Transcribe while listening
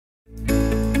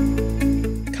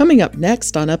Coming up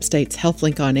next on Upstate's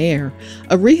HealthLink on Air,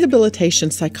 a rehabilitation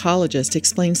psychologist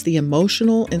explains the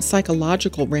emotional and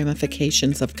psychological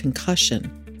ramifications of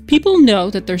concussion. People know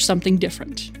that there's something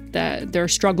different, that they're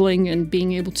struggling and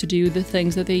being able to do the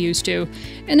things that they used to,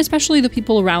 and especially the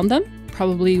people around them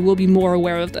probably will be more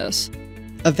aware of this.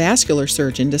 A vascular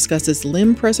surgeon discusses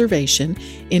limb preservation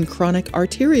in chronic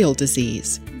arterial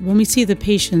disease. When we see the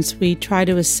patients, we try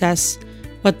to assess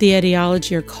what the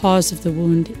etiology or cause of the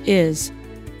wound is.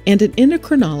 And an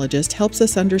endocrinologist helps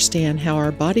us understand how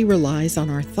our body relies on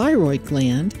our thyroid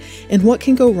gland and what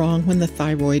can go wrong when the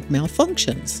thyroid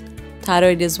malfunctions.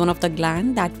 Thyroid is one of the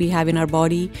glands that we have in our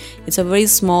body. It's a very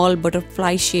small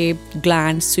butterfly-shaped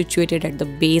gland situated at the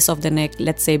base of the neck,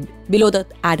 let's say below the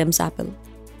Adam's apple.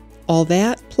 All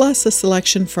that, plus a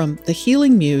selection from The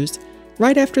Healing Muse,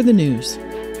 right after the news.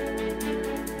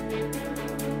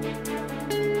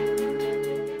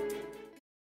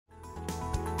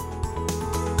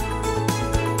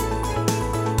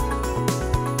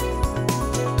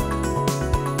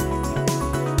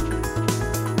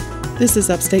 This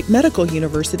is Upstate Medical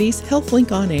University's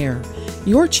HealthLink on Air,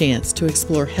 your chance to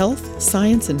explore health,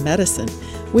 science, and medicine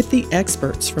with the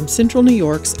experts from Central New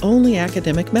York's only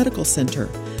academic medical center.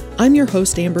 I'm your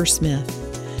host, Amber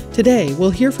Smith. Today, we'll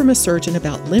hear from a surgeon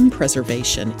about limb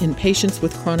preservation in patients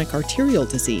with chronic arterial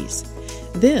disease.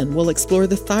 Then, we'll explore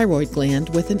the thyroid gland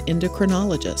with an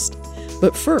endocrinologist.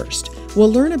 But first,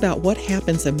 we'll learn about what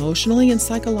happens emotionally and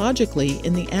psychologically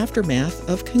in the aftermath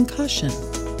of concussion.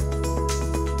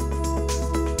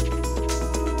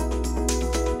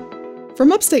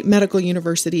 From Upstate Medical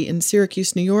University in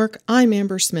Syracuse, New York, I'm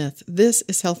Amber Smith. This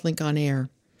is HealthLink on Air.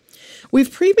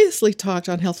 We've previously talked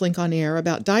on HealthLink on Air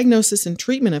about diagnosis and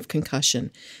treatment of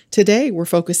concussion. Today, we're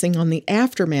focusing on the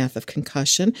aftermath of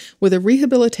concussion with a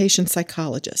rehabilitation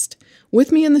psychologist.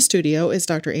 With me in the studio is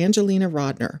Dr. Angelina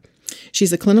Rodner.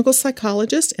 She's a clinical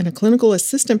psychologist and a clinical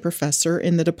assistant professor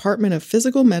in the Department of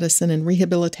Physical Medicine and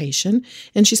Rehabilitation,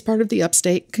 and she's part of the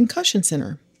Upstate Concussion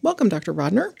Center. Welcome, Dr.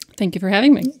 Rodner. Thank you for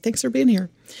having me. Thanks for being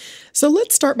here. So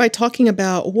let's start by talking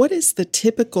about what is the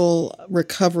typical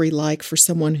recovery like for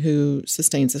someone who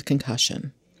sustains a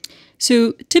concussion?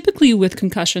 So typically with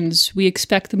concussions, we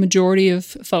expect the majority of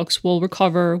folks will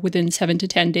recover within 7 to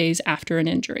 10 days after an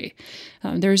injury.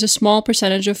 There's a small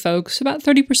percentage of folks, about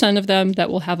 30% of them,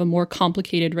 that will have a more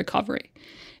complicated recovery.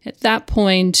 At that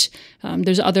point,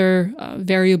 there's other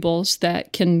variables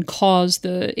that can cause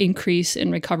the increase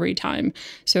in recovery time.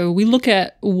 So we look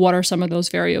at what are some of those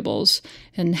variables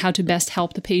and how to best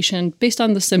help the patient based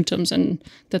on the symptoms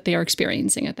that they are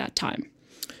experiencing at that time.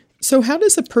 So how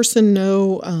does a person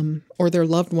know or their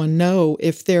loved one know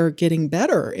if they're getting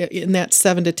better in that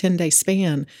 7 to 10 day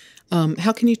span?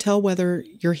 How can you tell whether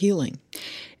you're healing?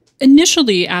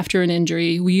 Initially, after an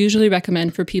injury, we usually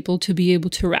recommend for people to be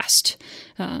able to rest.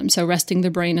 So resting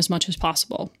the brain as much as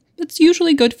possible. It's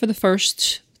usually good for the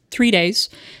first 3 days.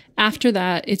 After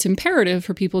that, it's imperative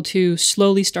for people to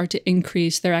slowly start to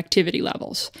increase their activity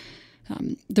levels.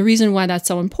 The reason why that's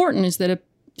so important is that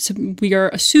we are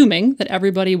assuming that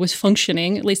everybody was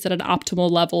functioning, at least at an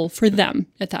optimal level for them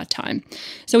at that time.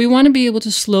 So we want to be able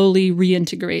to slowly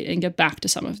reintegrate and get back to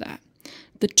some of that.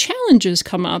 The challenges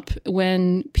come up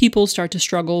when people start to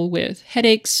struggle with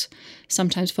headaches.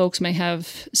 Sometimes folks may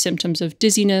have symptoms of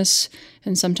dizziness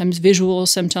and sometimes visual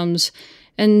symptoms.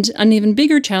 And an even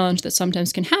bigger challenge that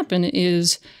sometimes can happen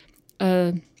is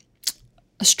a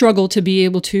struggle to be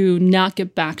able to not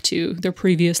get back to their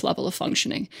previous level of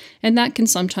functioning. And that can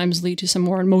sometimes lead to some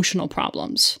more emotional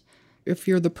problems. If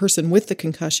you're the person with the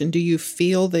concussion, do you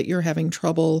feel that you're having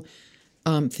trouble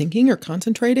thinking or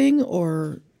concentrating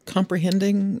or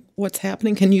comprehending what's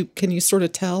happening? Can you sort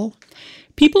of tell?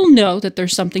 People know that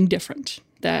there's something different,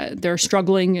 that they're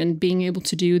struggling and being able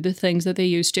to do the things that they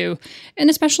used to. And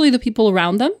especially the people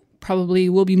around them probably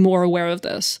will be more aware of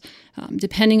this.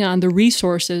 Depending on the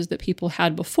resources that people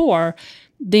had before,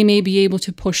 they may be able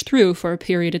to push through for a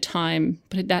period of time,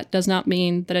 but that does not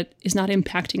mean that it is not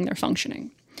impacting their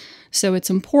functioning. So it's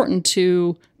important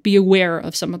to be aware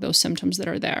of some of those symptoms that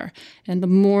are there. And the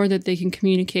more that they can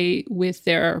communicate with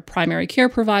their primary care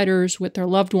providers, with their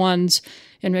loved ones,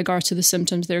 in regards to the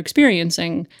symptoms they're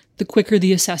experiencing, the quicker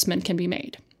the assessment can be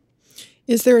made.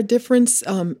 Is there a difference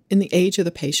in the age of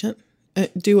the patient?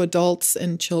 Do adults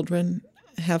and children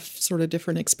have sort of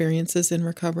different experiences in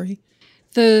recovery?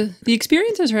 The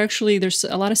experiences are actually, there's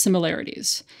a lot of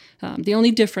similarities. The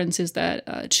only difference is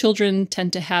that children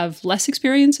tend to have less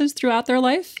experiences throughout their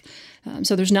life.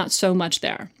 So there's not so much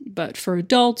there. But for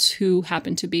adults who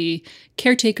happen to be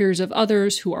caretakers of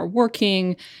others who are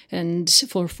working and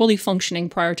for fully functioning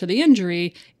prior to the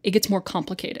injury, it gets more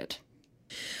complicated.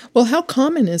 Well, how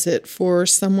common is it for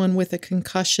someone with a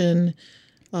concussion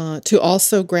to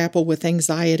also grapple with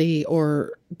anxiety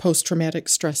or post-traumatic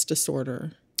stress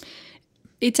disorder?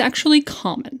 It's actually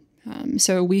common.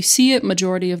 So we see it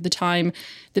majority of the time,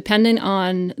 depending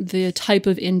on the type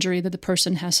of injury that the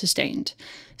person has sustained.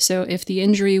 So if the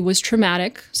injury was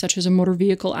traumatic, such as a motor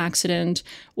vehicle accident,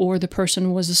 or the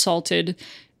person was assaulted,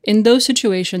 in those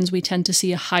situations, we tend to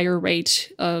see a higher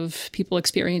rate of people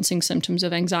experiencing symptoms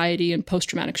of anxiety and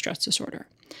post-traumatic stress disorder.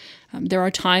 There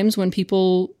are times when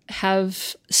people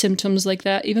have symptoms like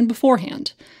that even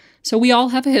beforehand. So we all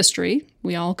have a history.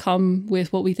 We all come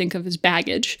with what we think of as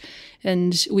baggage,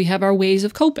 and we have our ways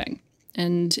of coping.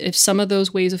 And if some of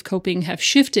those ways of coping have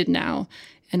shifted now,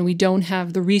 and we don't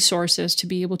have the resources to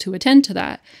be able to attend to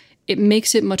that, it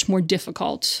makes it much more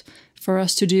difficult for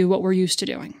us to do what we're used to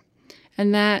doing.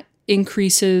 And that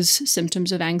increases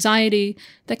symptoms of anxiety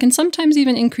that can sometimes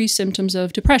even increase symptoms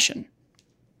of depression.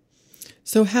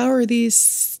 So how are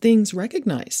these things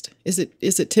recognized? Is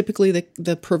it typically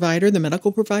the provider, the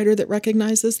medical provider that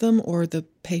recognizes them, or the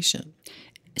patient?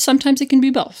 Sometimes it can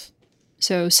be both.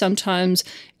 So sometimes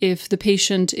if the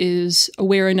patient is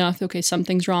aware enough, okay,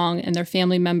 something's wrong, and their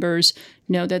family members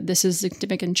know that this is a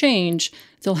significant change,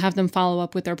 they'll have them follow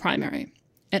up with their primary.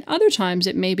 At other times,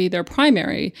 it may be their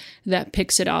primary that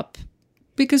picks it up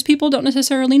because people don't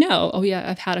necessarily know, oh yeah,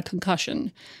 I've had a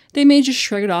concussion. They may just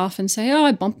shrug it off and say, oh,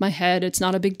 I bumped my head, it's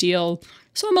not a big deal.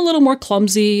 So I'm a little more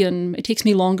clumsy and it takes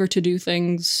me longer to do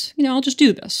things. I'll just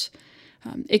do this.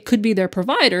 It could be their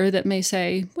provider that may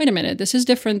say, wait a minute, this is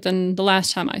different than the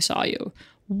last time I saw you.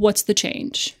 What's the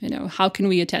change? How can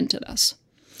we attend to this?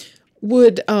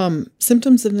 Would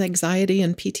symptoms of anxiety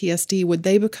and PTSD, would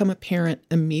they become apparent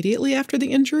immediately after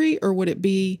the injury, or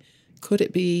could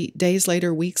it be days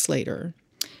later, weeks later?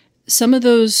 Some of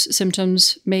those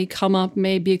symptoms may come up,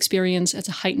 may be experienced as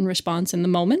a heightened response in the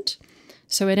moment.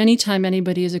 So at any time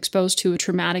anybody is exposed to a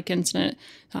traumatic incident,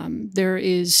 there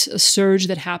is a surge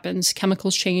that happens,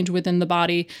 chemicals change within the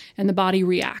body, and the body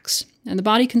reacts. And the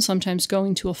body can sometimes go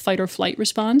into a fight or flight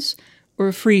response or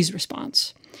a freeze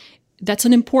response. That's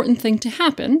an important thing to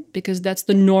happen because that's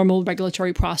the normal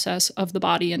regulatory process of the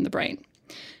body and the brain.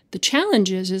 The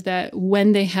challenge is that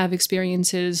when they have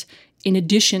experiences in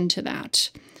addition to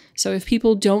that, so if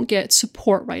people don't get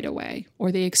support right away,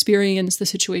 or they experience the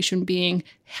situation being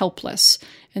helpless,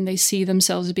 and they see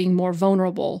themselves as being more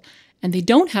vulnerable, and they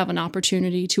don't have an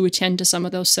opportunity to attend to some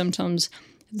of those symptoms,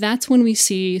 that's when we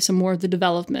see some more of the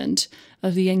development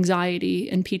of the anxiety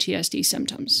and PTSD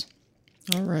symptoms.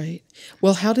 All right.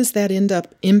 Well, how does that end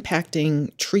up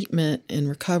impacting treatment and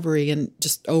recovery and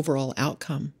just overall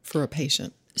outcome for a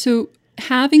patient? So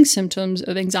having symptoms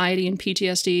of anxiety and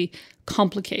PTSD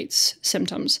complicates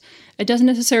symptoms. It doesn't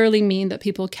necessarily mean that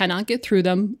people cannot get through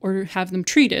them or have them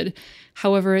treated.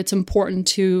 However, it's important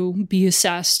to be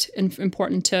assessed and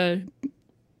important to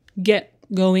get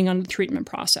going on the treatment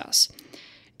process.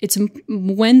 It's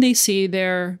when they see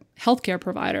their healthcare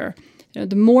provider,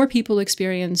 the more people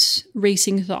experience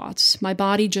racing thoughts. My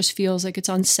body just feels like it's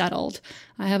unsettled.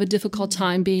 I have a difficult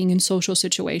time being in social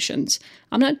situations.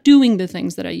 I'm not doing the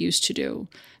things that I used to do.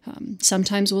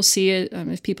 Sometimes we'll see it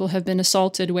if people have been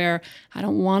assaulted where I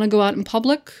don't want to go out in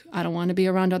public. I don't want to be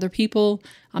around other people.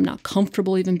 I'm not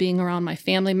comfortable even being around my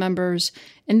family members.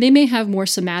 And they may have more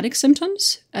somatic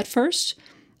symptoms at first.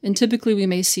 And typically we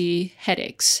may see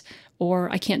headaches or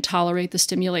I can't tolerate the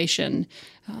stimulation.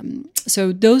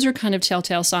 So those are kind of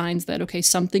telltale signs that, okay,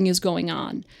 something is going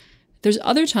on. There's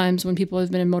other times when people have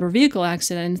been in motor vehicle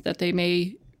accidents that they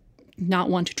may not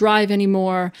want to drive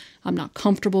anymore. I'm not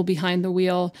comfortable behind the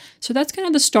wheel. So that's kind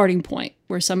of the starting point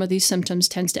where some of these symptoms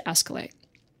tends to escalate.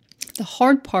 The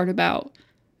hard part about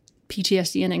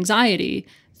PTSD and anxiety,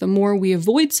 the more we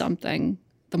avoid something,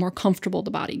 the more comfortable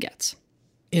the body gets.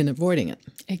 In avoiding it.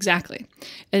 Exactly.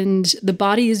 And the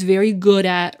body is very good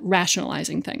at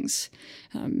rationalizing things.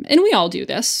 And we all do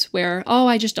this where, oh,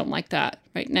 I just don't like that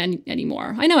right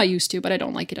anymore. I know I used to, but I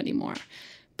don't like it anymore.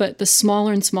 But the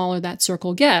smaller and smaller that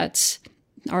circle gets,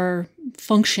 our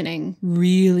functioning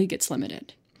really gets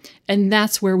limited. And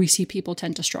that's where we see people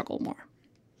tend to struggle more.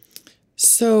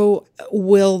 So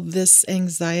will this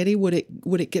anxiety, would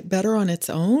it get better on its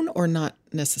own or not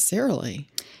necessarily?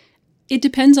 It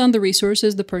depends on the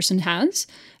resources the person has.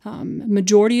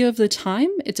 Majority of the time,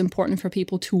 it's important for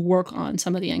people to work on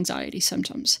some of the anxiety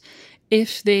symptoms.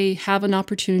 If they have an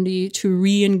opportunity to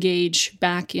re-engage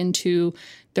back into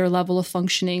their level of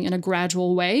functioning in a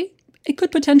gradual way, it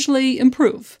could potentially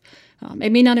improve.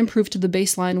 It may not improve to the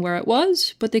baseline where it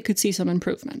was, but they could see some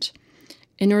improvement.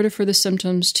 In order for the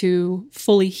symptoms to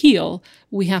fully heal,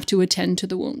 we have to attend to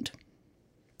the wound.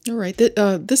 All right.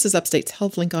 This is Upstate's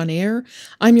HealthLink on Air.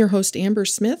 I'm your host, Amber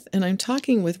Smith, and I'm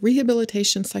talking with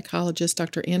rehabilitation psychologist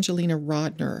Dr. Angelina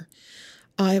Rodner.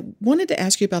 I wanted to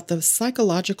ask you about the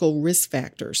psychological risk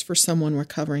factors for someone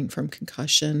recovering from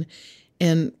concussion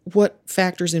and what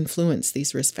factors influence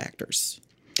these risk factors.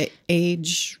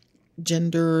 Age,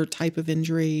 gender, type of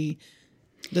injury,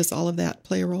 does all of that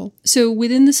play a role? So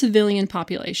within the civilian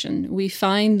population, we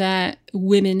find that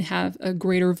women have a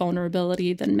greater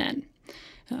vulnerability than men.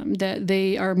 That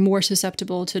they are more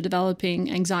susceptible to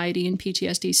developing anxiety and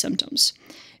PTSD symptoms.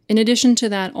 In addition to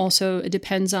that, also, it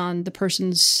depends on the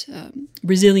person's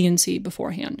resiliency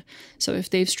beforehand. So if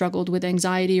they've struggled with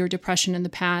anxiety or depression in the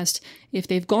past, if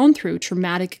they've gone through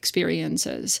traumatic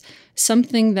experiences,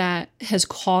 something that has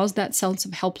caused that sense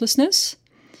of helplessness,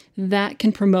 that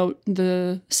can promote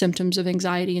the symptoms of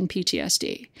anxiety and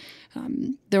PTSD.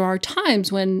 There are times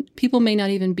when people may not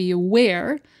even be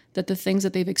aware that the things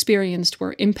that they've experienced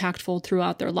were impactful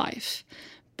throughout their life.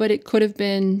 But it could have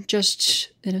been just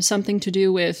something to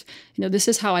do with, this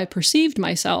is how I perceived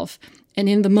myself. And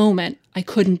in the moment, I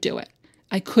couldn't do it.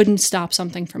 I couldn't stop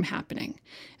something from happening.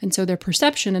 And so their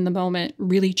perception in the moment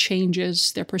really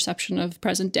changes their perception of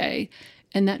present day,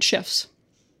 and that shifts.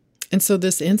 And so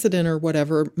this incident or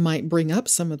whatever might bring up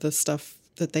some of the stuff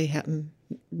that they hadn't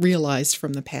realized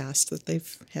from the past that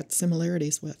they've had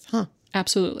similarities with, huh?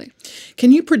 Absolutely.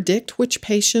 Can you predict which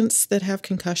patients that have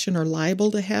concussion are liable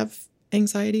to have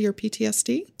anxiety or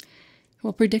PTSD?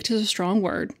 Well, predict is a strong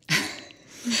word.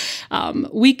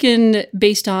 We can,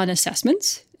 based on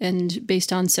assessments and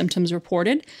based on symptoms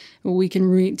reported, we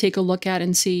can take a look at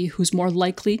and see who's more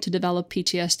likely to develop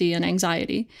PTSD and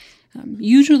anxiety.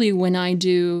 Usually when I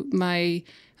do my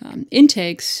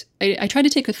intakes, I try to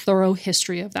take a thorough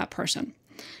history of that person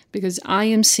because I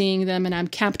am seeing them and I'm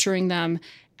capturing them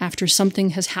after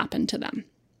something has happened to them.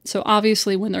 So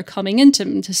obviously when they're coming in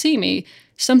to see me,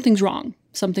 something's wrong,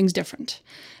 something's different.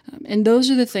 And those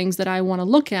are the things that I want to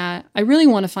look at. I really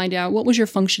want to find out, what was your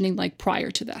functioning like prior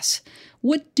to this?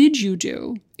 What did you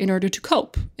do in order to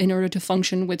cope, in order to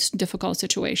function with difficult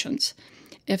situations?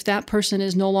 If that person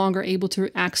is no longer able to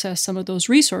access some of those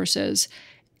resources,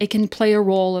 it can play a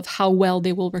role of how well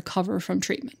they will recover from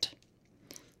treatment.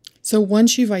 So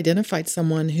once you've identified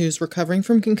someone who's recovering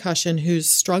from concussion, who's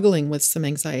struggling with some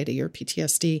anxiety or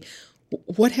PTSD,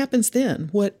 what happens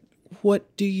then? What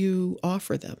do you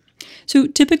offer them? So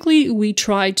typically we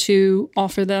try to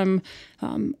offer them,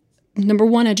 number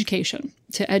one, education,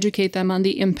 to educate them on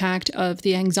the impact of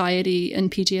the anxiety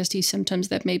and PTSD symptoms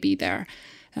that may be there.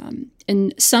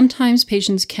 And sometimes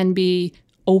patients can be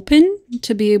open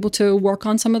to be able to work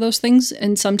on some of those things,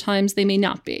 and sometimes they may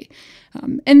not be.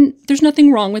 And there's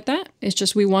nothing wrong with that. It's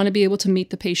just we want to be able to meet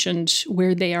the patient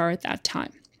where they are at that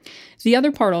time. The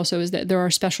other part also is that there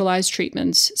are specialized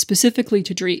treatments specifically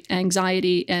to treat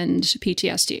anxiety and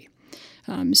PTSD.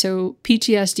 So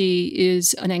PTSD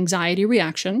is an anxiety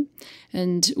reaction,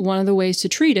 and one of the ways to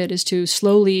treat it is to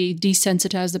slowly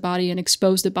desensitize the body and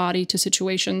expose the body to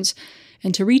situations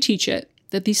and to reteach it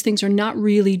that these things are not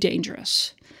really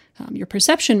dangerous. Your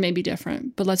perception may be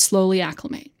different, but let's slowly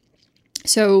acclimate.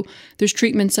 So there's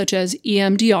treatments such as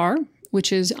EMDR,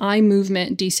 which is eye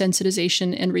movement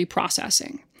desensitization and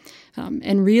reprocessing.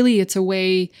 And really, it's a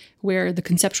way where the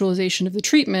conceptualization of the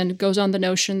treatment goes on the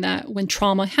notion that when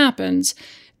trauma happens,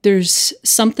 there's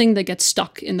something that gets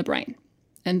stuck in the brain.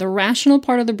 And the rational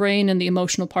part of the brain and the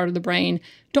emotional part of the brain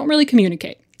don't really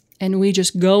communicate. And we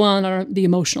just go on the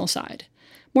emotional side,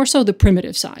 more so the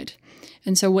primitive side.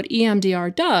 And so what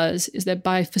EMDR does is that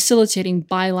by facilitating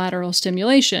bilateral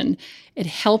stimulation, it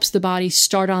helps the body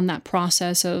start on that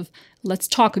process of, let's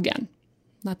talk again.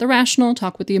 Not the rational,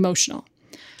 talk with the emotional.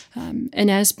 And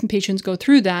as patients go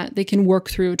through that, they can work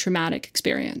through a traumatic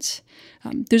experience.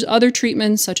 There's other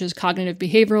treatments such as cognitive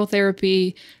behavioral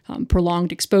therapy,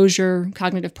 prolonged exposure,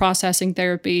 cognitive processing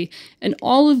therapy, and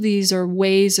all of these are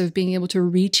ways of being able to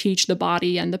reteach the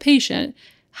body and the patient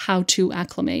how to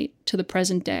acclimate to the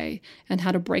present day and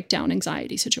how to break down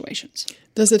anxiety situations.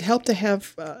 Does it help to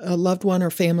have a loved one or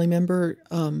family member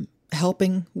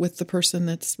helping with the person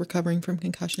that's recovering from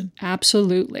concussion?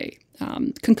 Absolutely.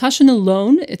 Concussion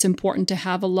alone, it's important to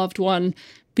have a loved one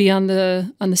be on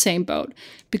the same boat,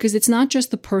 because it's not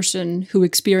just the person who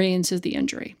experiences the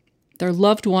injury. Their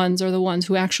loved ones are the ones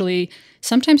who actually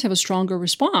sometimes have a stronger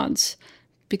response,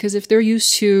 because if they're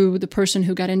used to the person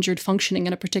who got injured functioning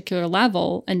at a particular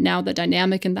level, and now the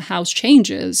dynamic in the house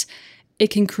changes, it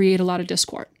can create a lot of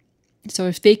discord. So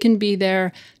if they can be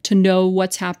there to know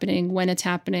what's happening, when it's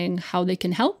happening, how they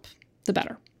can help, the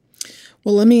better.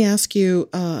 Well, let me ask you,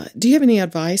 do you have any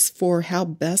advice for how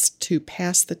best to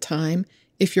pass the time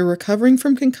if you're recovering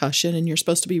from concussion and you're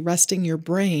supposed to be resting your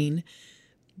brain,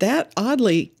 that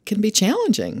oddly can be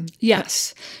challenging.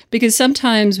 Yes, because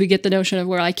sometimes we get the notion of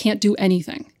where I can't do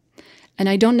anything. And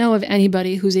I don't know of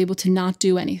anybody who's able to not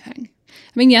do anything.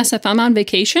 I mean, yes, if I'm on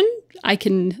vacation, I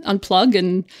can unplug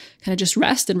and kind of just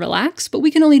rest and relax, but we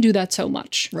can only do that so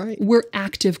much. Right. We're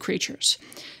active creatures.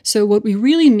 So what we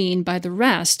really mean by the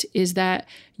rest is that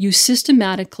you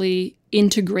systematically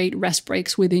integrate rest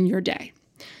breaks within your day.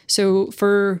 So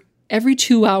for every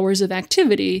 2 hours of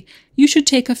activity, you should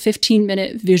take a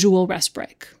 15-minute visual rest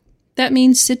break. That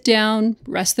means sit down,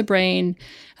 rest the brain,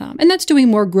 and that's doing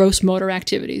more gross motor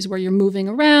activities where you're moving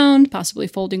around, possibly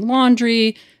folding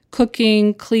laundry,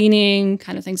 cooking, cleaning,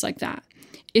 kind of things like that.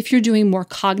 If you're doing more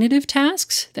cognitive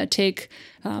tasks that take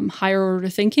higher order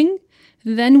thinking,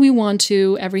 then we want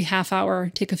to, every half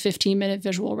hour, take a 15-minute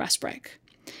visual rest break.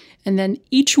 And then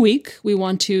each week, we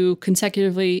want to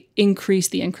consecutively increase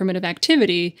the increment of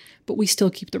activity, but we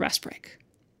still keep the rest break.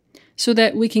 So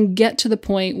that we can get to the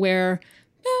point where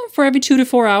for every 2 to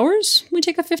 4 hours, we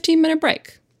take a 15-minute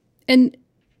break. And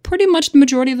pretty much the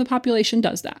majority of the population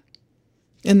does that.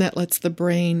 And that lets the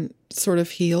brain sort of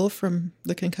heal from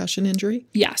the concussion injury?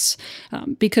 Yes,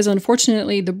 because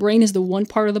unfortunately, the brain is the one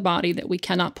part of the body that we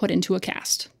cannot put into a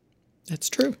cast. That's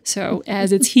true. So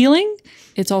as it's healing,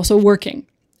 it's also working.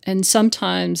 And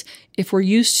sometimes if we're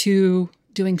used to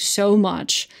doing so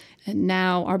much and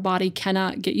now our body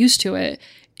cannot get used to it,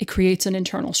 it creates an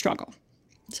internal struggle.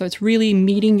 So it's really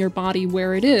meeting your body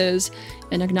where it is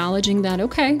and acknowledging that,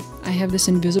 okay, I have this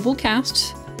invisible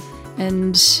cast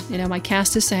and, my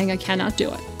cast is saying I cannot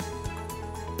do it.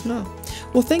 Oh.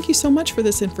 Well, thank you so much for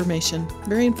this information.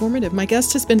 Very informative. My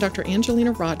guest has been Dr.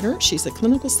 Angelina Rodner. She's a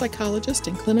clinical psychologist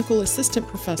and clinical assistant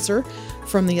professor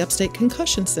from the Upstate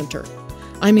Concussion Center.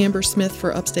 I'm Amber Smith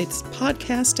for Upstate's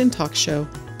podcast and talk show,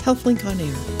 HealthLink on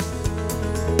Air.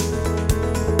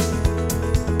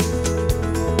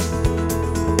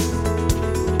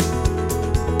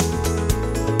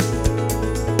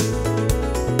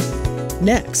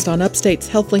 Next on Upstate's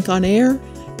HealthLink on Air,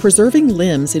 preserving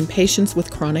limbs in patients with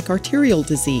chronic arterial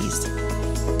disease.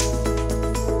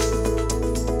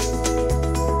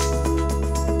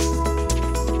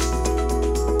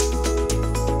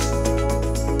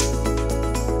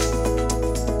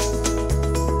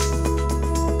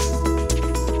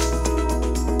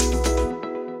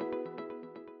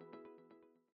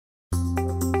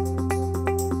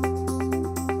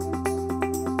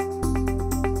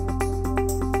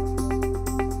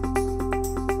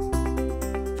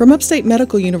 From Upstate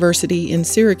Medical University in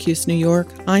Syracuse, New York,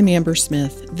 I'm Amber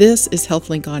Smith. This is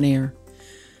HealthLink on Air.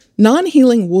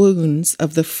 Non-healing wounds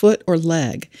of the foot or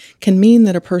leg can mean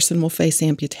that a person will face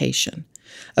amputation.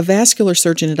 A vascular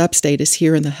surgeon at Upstate is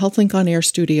here in the HealthLink on Air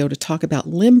studio to talk about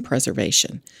limb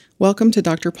preservation. Welcome to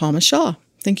Dr. Palma Shaw.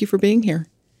 Thank you for being here.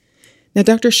 Now,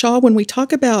 Dr. Shaw, when we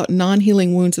talk about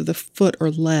non-healing wounds of the foot or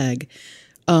leg,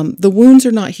 the wounds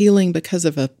are not healing because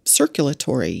of a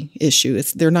circulatory issue.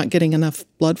 They're not getting enough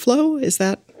blood flow. Is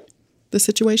that the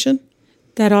situation?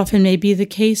 That often may be the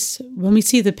case. When we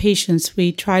see the patients,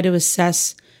 we try to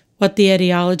assess what the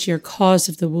etiology or cause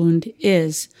of the wound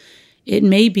is. It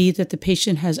may be that the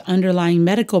patient has underlying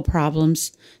medical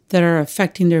problems that are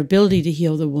affecting their ability to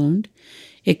heal the wound.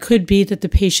 It could be that the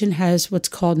patient has what's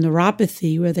called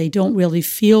neuropathy, where they don't really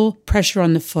feel pressure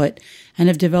on the foot and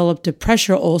have developed a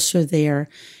pressure ulcer there.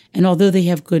 And although they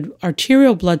have good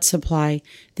arterial blood supply,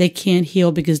 they can't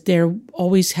heal because they're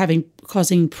always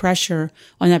causing pressure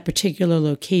on that particular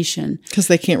location. Because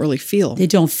they can't really feel. They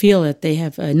don't feel it. They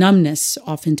have a numbness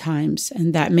oftentimes.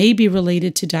 And that may be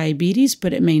related to diabetes,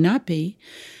 but it may not be.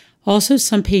 Also,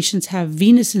 some patients have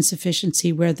venous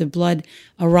insufficiency where the blood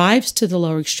arrives to the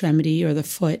lower extremity or the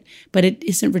foot, but it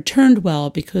isn't returned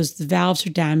well because the valves are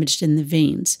damaged in the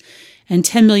veins. And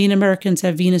 10 million Americans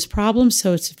have venous problems,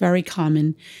 so it's very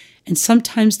common. And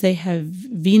sometimes they have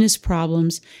venous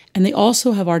problems, and they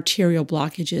also have arterial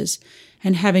blockages.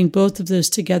 And having both of those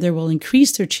together will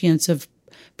increase their chance of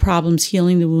problems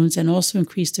healing the wounds and also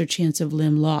increase their chance of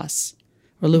limb loss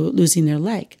or losing their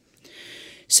leg.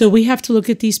 So we have to look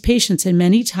at these patients, and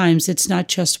many times it's not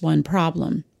just one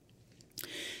problem.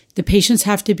 The patients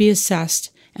have to be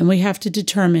assessed, and we have to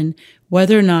determine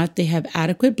whether or not they have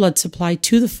adequate blood supply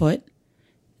to the foot.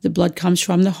 The blood comes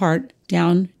from the heart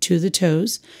down to the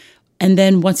toes. And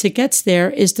then once it gets there,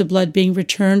 is the blood being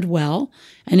returned well?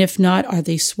 And if not, are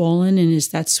they swollen? And is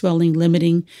that swelling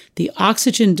limiting the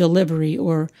oxygen delivery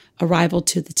or arrival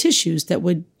to the tissues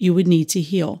that you would need to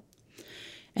heal?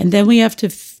 And then we have to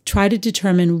try to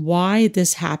determine why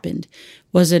this happened.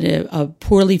 Was it a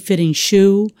poorly fitting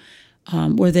shoe?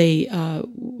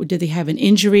 Did they have an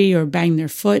injury or bang their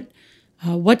foot?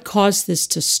 What caused this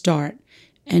to start?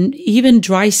 And even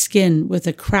dry skin with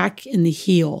a crack in the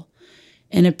heel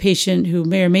in a patient who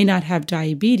may or may not have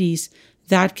diabetes,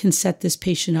 that can set this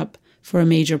patient up for a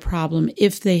major problem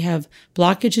if they have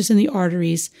blockages in the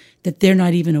arteries that they're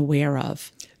not even aware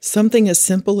of. Something as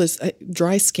simple as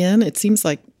dry skin, it seems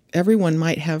like everyone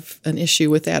might have an issue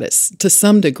with that to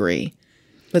some degree,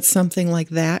 but something like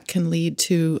that can lead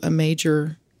to a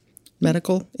major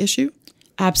medical issue?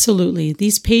 Absolutely.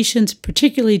 These patients,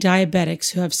 particularly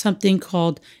diabetics who have something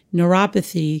called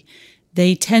neuropathy,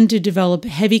 they tend to develop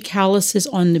heavy calluses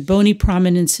on the bony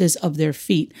prominences of their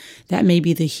feet. That may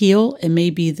be the heel, it may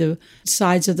be the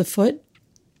sides of the foot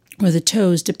or the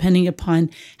toes, depending upon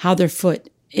how their foot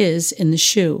is in the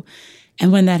shoe.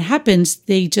 And when that happens,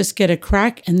 they just get a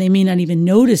crack and they may not even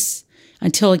notice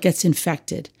until it gets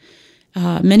infected.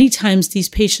 Many times these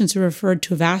patients are referred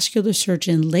to a vascular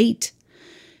surgeon late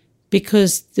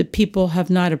because the people have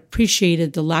not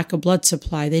appreciated the lack of blood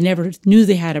supply. They never knew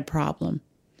they had a problem.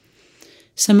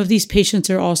 Some of these patients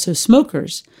are also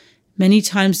smokers. Many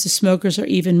times the smokers are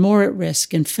even more at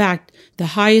risk. In fact, the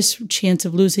highest chance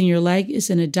of losing your leg is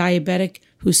in a diabetic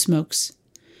who smokes.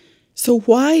 So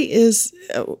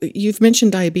you've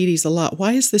mentioned diabetes a lot.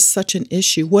 Why is this such an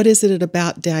issue? What is it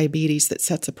about diabetes that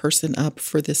sets a person up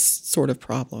for this sort of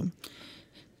problem?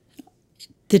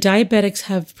 The diabetics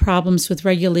have problems with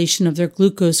regulation of their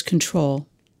glucose control.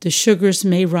 The sugars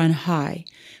may run high.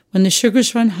 When the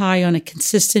sugars run high on a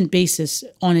consistent basis,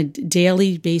 on a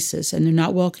daily basis, and they're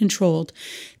not well controlled,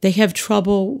 they have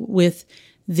trouble with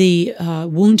the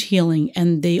wound healing,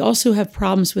 and they also have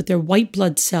problems with their white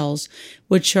blood cells,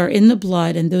 which are in the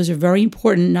blood, and those are very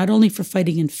important not only for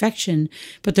fighting infection,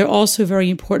 but they're also very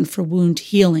important for wound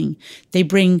healing. They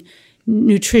bring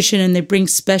nutrition and they bring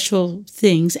special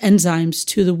things, enzymes,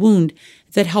 to the wound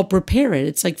that help repair it.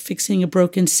 It's like fixing a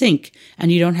broken sink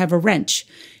and you don't have a wrench.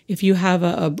 If you have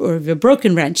a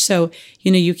broken wrench, so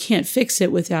you can't fix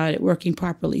it without it working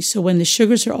properly. So when the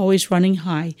sugars are always running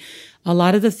high, a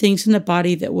lot of the things in the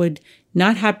body that would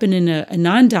not happen in a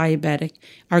non-diabetic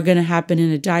are going to happen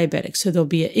in a diabetic. So there'll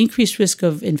be an increased risk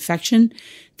of infection.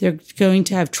 They're going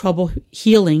to have trouble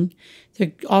healing.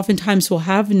 They oftentimes will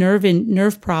have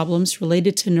nerve problems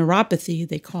related to neuropathy,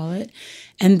 they call it,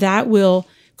 and that will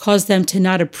cause them to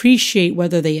not appreciate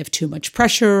whether they have too much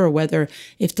pressure or whether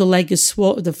if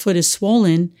the foot is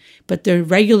swollen, but their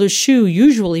regular shoe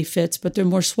usually fits, but they're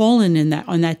more swollen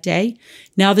on that day.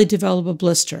 Now they develop a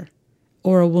blister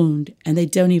or a wound and they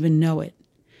don't even know it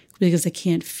because they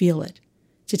can't feel it.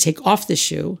 To take off the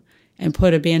shoe and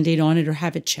put a Band-Aid on it or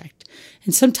have it checked.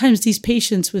 And sometimes these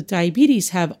patients with diabetes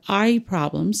have eye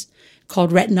problems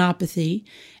called retinopathy,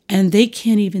 and they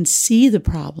can't even see the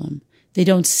problem. They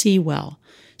don't see well.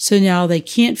 So now they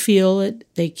can't feel it,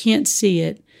 they can't see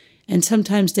it, and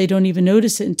sometimes they don't even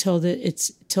notice it until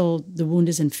the wound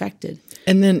is infected.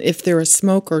 And then if they're a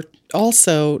smoker,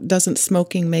 also, doesn't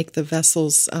smoking make the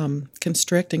vessels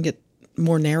constrict and get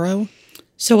more narrow?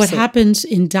 So what happens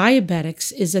in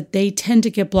diabetics is that they tend to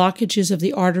get blockages of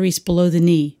the arteries below the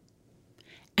knee.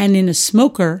 And in a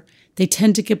smoker, they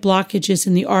tend to get blockages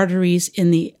in the arteries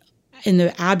in the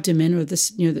abdomen or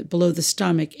below the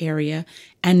stomach area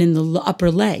and in the upper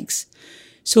legs.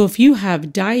 So if you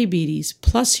have diabetes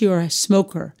plus you're a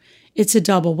smoker, it's a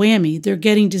double whammy. They're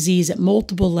getting disease at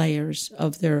multiple layers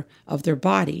of their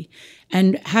body.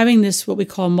 And having this, what we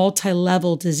call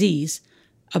multi-level disease,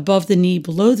 above the knee,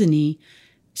 below the knee,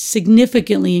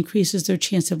 significantly increases their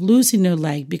chance of losing their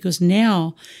leg because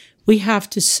now we have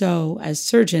to sew as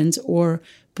surgeons or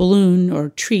balloon or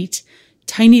treat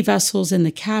tiny vessels in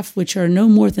the calf which are no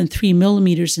more than 3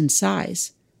 millimeters in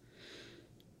size.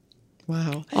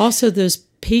 Wow. Also, those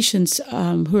patients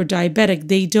who are diabetic,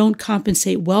 they don't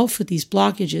compensate well for these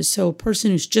blockages. So a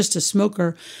person who's just a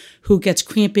smoker who gets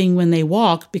cramping when they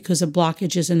walk because of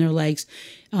blockages in their legs,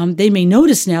 they may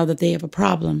notice now that they have a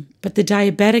problem. But the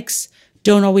diabetics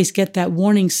don't always get that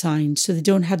warning sign, so they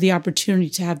don't have the opportunity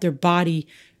to have their body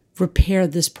repair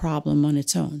this problem on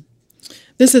its own.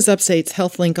 This is Upstate's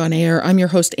HealthLink on Air. I'm your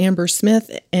host, Amber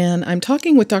Smith, and I'm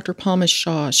talking with Dr. Palmas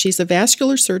Shaw. She's a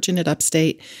vascular surgeon at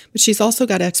Upstate, but she's also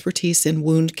got expertise in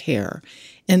wound care.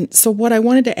 And so what I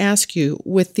wanted to ask you,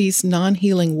 with these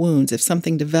non-healing wounds, if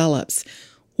something develops,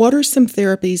 what are some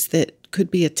therapies that could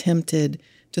be attempted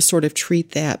to sort of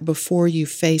treat that before you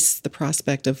face the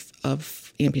prospect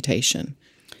of amputation?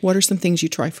 What are some things you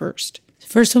try first?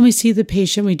 First, when we see the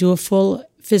patient, we do a full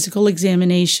physical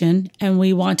examination, and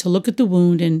we want to look at the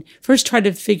wound and first try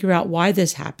to figure out why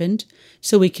this happened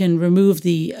so we can remove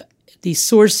the the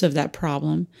source of that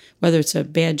problem, whether it's a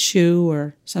bad shoe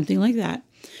or something like that.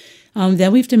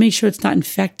 Then we have to make sure it's not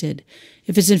infected.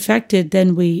 If it's infected,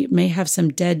 then we may have some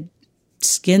dead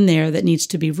skin there that needs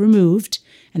to be removed,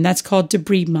 and that's called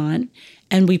debridement.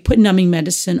 And we put numbing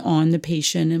medicine on the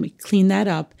patient and we clean that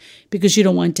up because you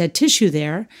don't want dead tissue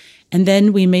there. And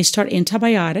then we may start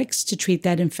antibiotics to treat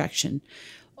that infection.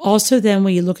 Also, then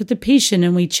we look at the patient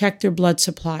and we check their blood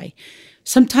supply.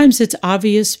 Sometimes it's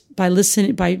obvious by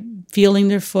feeling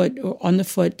their foot or on the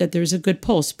foot that there's a good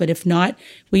pulse. But if not,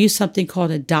 we use something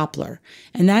called a Doppler,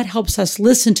 and that helps us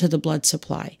listen to the blood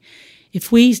supply.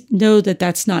 If we know that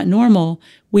that's not normal,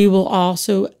 we will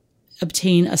also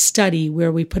obtain a study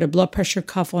where we put a blood pressure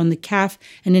cuff on the calf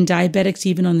and in diabetics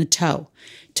even on the toe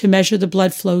to measure the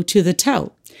blood flow to the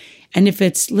toe. And if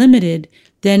it's limited,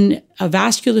 then a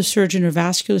vascular surgeon or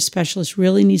vascular specialist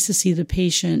really needs to see the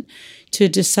patient to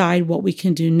decide what we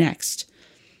can do next.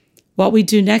 What we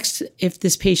do next, if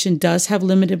this patient does have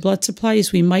limited blood supply,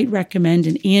 is we might recommend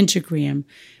an angiogram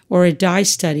or a dye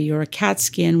study or a CAT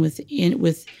scan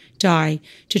with dye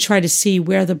to try to see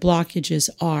where the blockages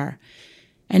are.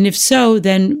 And if so,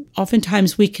 then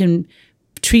oftentimes we can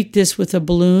treat this with a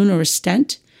balloon or a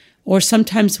stent, or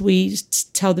sometimes we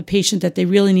tell the patient that they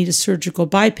really need a surgical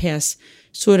bypass,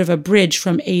 sort of a bridge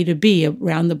from A to B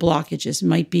around the blockages. It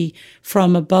might be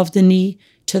from above the knee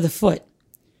to the foot.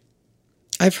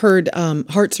 I've heard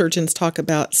heart surgeons talk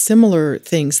about similar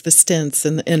things, the stents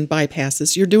and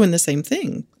bypasses. You're doing the same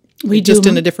thing. We just do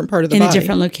in a different part of the body. body. In a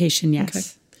different location,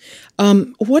 yes.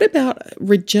 Okay. What about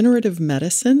regenerative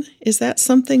medicine? Is that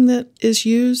something that is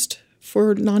used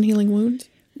for non-healing wounds?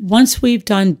 Once we've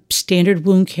done standard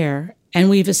wound care and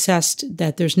we've assessed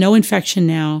that there's no infection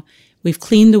now, we've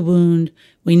cleaned the wound,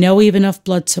 we know we have enough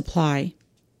blood supply,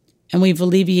 and we've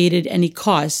alleviated any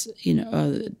cause,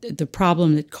 the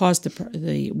problem that caused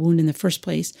the wound in the first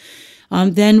place,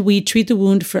 then we treat the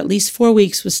wound for at least 4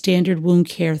 weeks with standard wound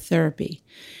care therapy.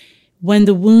 When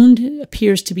the wound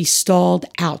appears to be stalled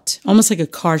out, almost like a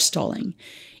car stalling,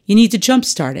 you need to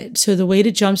jumpstart it. So the way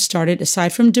to jumpstart it,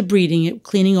 aside from debriding it,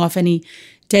 cleaning off any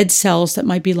dead cells that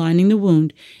might be lining the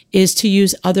wound, is to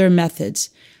use other methods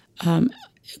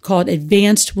called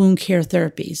advanced wound care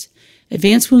therapies.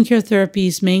 Advanced wound care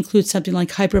therapies may include something like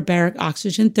hyperbaric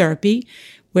oxygen therapy,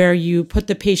 where you put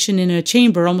the patient in a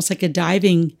chamber, almost like a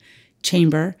diving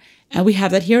chamber. And we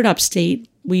have that here at Upstate.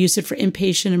 We use it for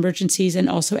inpatient emergencies and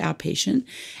also outpatient.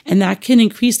 And that can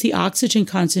increase the oxygen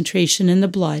concentration in the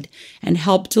blood and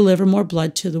help deliver more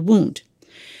blood to the wound.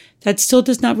 That still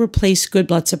does not replace good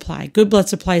blood supply. Good blood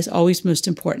supply is always most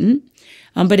important,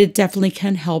 but it definitely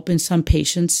can help in some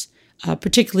patients,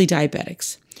 particularly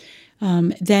diabetics.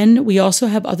 Then we also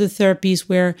have other therapies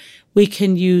where we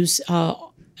can use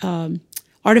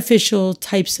artificial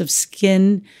types of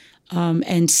skin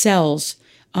and cells.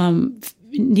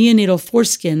 Neonatal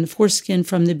foreskin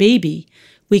from the baby,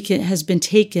 has been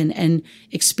taken and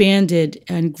expanded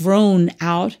and grown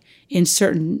out in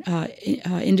certain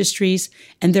industries,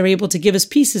 and they're able to give us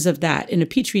pieces of that in a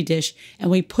petri dish, and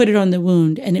we put it on the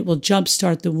wound, and it will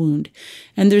jumpstart the wound.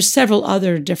 And there's several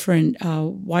other different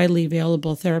widely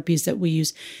available therapies that we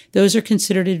use. Those are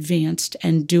considered advanced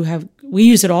and we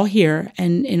use it all here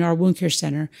and in our wound care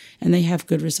center, and they have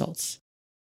good results.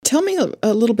 Tell me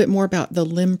a little bit more about the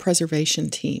limb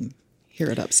preservation team here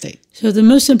at Upstate. So the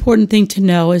most important thing to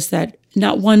know is that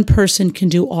not one person can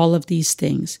do all of these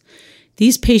things.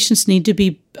 These patients need to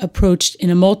be approached in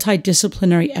a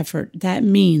multidisciplinary effort. That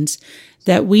means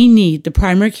that we need the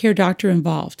primary care doctor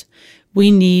involved. We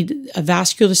need a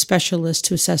vascular specialist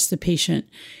to assess the patient.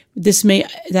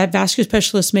 That vascular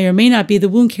specialist may or may not be the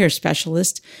wound care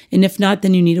specialist, and if not,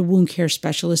 then you need a wound care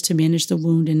specialist to manage the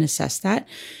wound and assess that.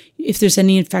 If there's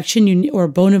any infection or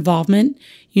bone involvement,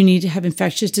 you need to have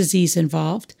infectious disease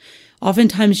involved.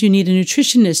 Oftentimes, you need a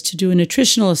nutritionist to do a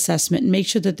nutritional assessment and make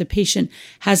sure that the patient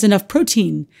has enough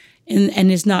protein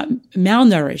and is not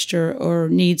malnourished or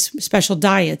needs special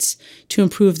diets to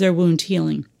improve their wound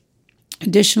healing.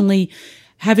 Additionally,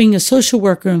 having a social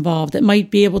worker involved that might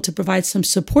be able to provide some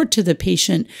support to the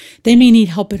patient. They may need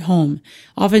help at home.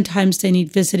 Oftentimes, they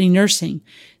need visiting nursing.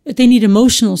 They need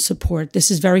emotional support. This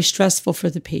is very stressful for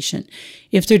the patient.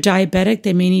 If they're diabetic,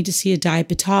 they may need to see a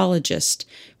diabetologist.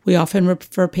 We often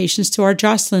refer patients to our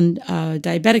Joslin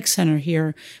Diabetic Center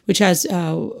here, which has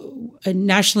a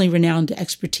nationally renowned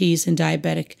expertise in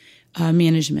diabetic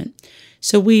management.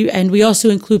 So we also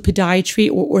include podiatry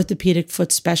or orthopedic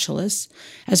foot specialists,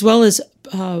 as well as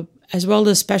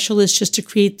specialists just to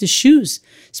create the shoes,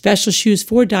 special shoes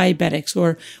for diabetics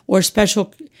or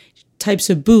special types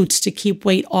of boots to keep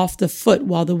weight off the foot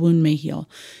while the wound may heal.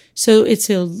 So it's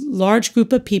a large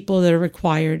group of people that are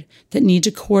required that need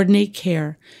to coordinate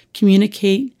care,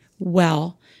 communicate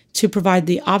well to provide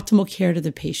the optimal care to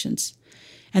the patients.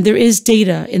 And there is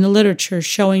data in the literature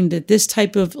showing that this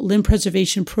type of limb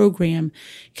preservation program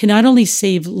can not only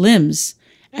save limbs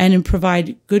and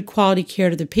provide good quality care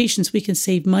to the patients, we can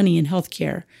save money in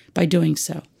healthcare by doing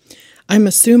so. I'm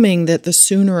assuming that the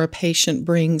sooner a patient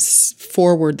brings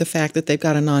forward the fact that they've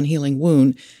got a non-healing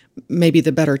wound, maybe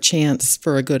the better chance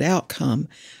for a good outcome.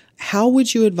 How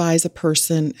would you advise a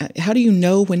person? How do you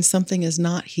know when something is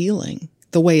not healing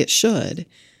the way it should?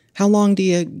 How long do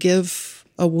you give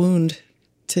a wound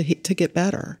to get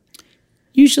better?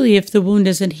 Usually, if the wound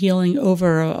isn't healing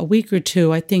over a week or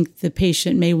two, I think the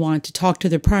patient may want to talk to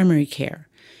their primary care.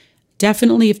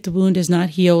 Definitely, if the wound is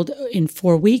not healed in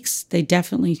 4 weeks, they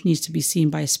definitely need to be seen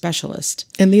by a specialist.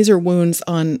 And these are wounds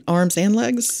on arms and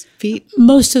legs, feet?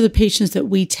 Most of the patients that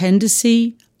we tend to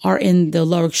see are in the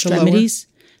lower extremities.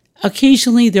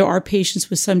 Occasionally, there are patients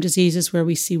with some diseases where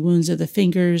we see wounds of the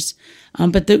fingers,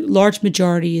 but the large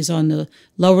majority is on the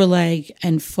lower leg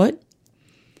and foot.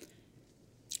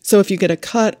 So if you get a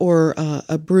cut or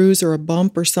a bruise or a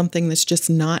bump or something that's just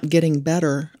not getting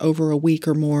better over a week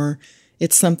or more,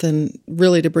 it's something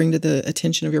really to bring to the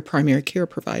attention of your primary care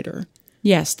provider.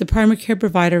 Yes, the primary care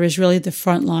provider is really the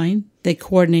front line. They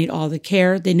coordinate all the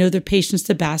care. They know their patients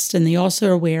the best, and they also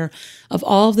are aware of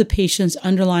all of the patients'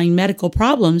 underlying medical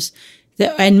problems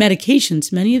and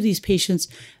medications. Many of these patients,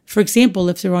 for example,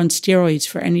 if they're on steroids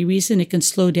for any reason, it can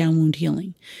slow down wound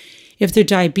healing. If their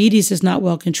diabetes is not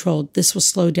well controlled, this will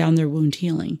slow down their wound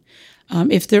healing.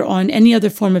 If they're on any other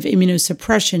form of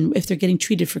immunosuppression, if they're getting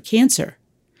treated for cancer,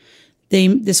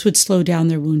 this would slow down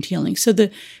their wound healing. So the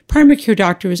primary care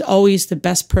doctor is always the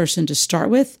best person to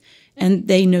start with, and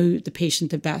they know the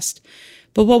patient the best.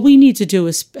 But what we need to do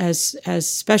as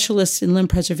specialists in limb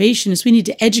preservation is we need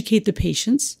to educate the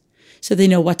patients so they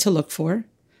know what to look for.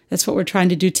 That's what we're trying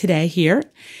to do today here.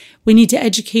 We need to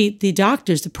educate the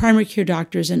doctors, the primary care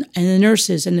doctors and the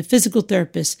nurses and the physical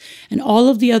therapists and all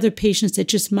of the other patients that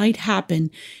just might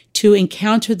happen to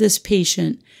encounter this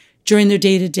patient during their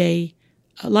day-to-day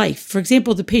life. For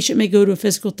example, the patient may go to a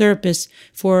physical therapist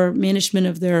for management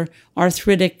of their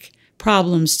arthritic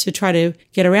problems to try to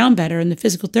get around better, and the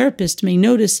physical therapist may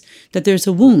notice that there's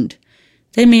a wound.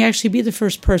 They may actually be the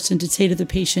first person to say to the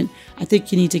patient, I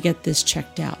think you need to get this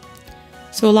checked out.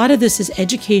 So a lot of this is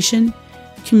education,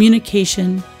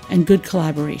 communication, and good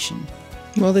collaboration.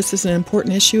 Well, this is an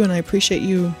important issue, and I appreciate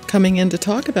you coming in to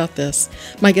talk about this.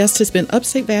 My guest has been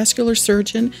Upstate vascular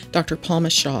surgeon, Dr.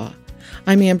 Palma Shaw.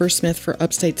 I'm Amber Smith for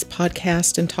Upstate's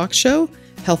podcast and talk show,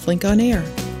 HealthLink on Air.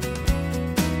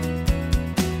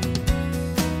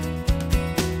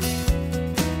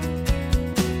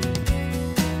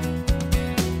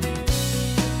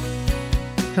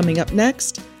 Coming up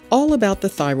next, all about the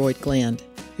thyroid gland.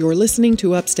 You're listening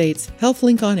to Upstate's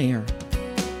HealthLink on Air.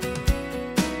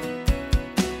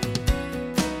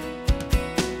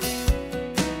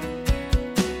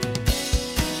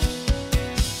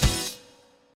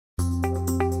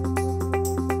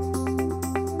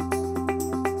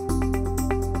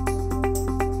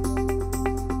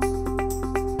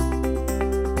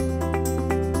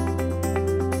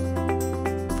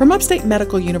 From Upstate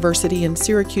Medical University in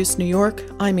Syracuse, New York,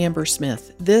 I'm Amber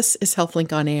Smith. This is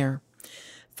HealthLink on Air.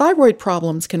 Thyroid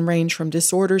problems can range from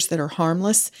disorders that are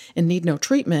harmless and need no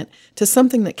treatment to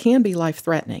something that can be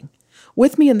life-threatening.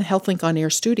 With me in the HealthLink on Air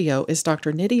studio is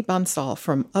Dr. Nidhi Bansal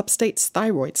from Upstate's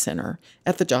Thyroid Center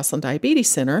at the Joslin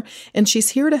Diabetes Center, and she's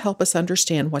here to help us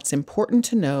understand what's important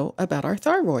to know about our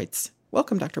thyroids.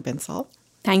 Welcome, Dr. Bansal.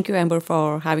 Thank you, Amber,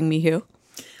 for having me here.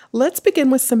 Let's begin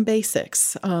with some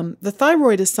basics. The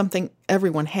thyroid is something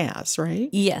everyone has, right?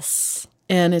 Yes.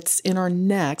 And it's in our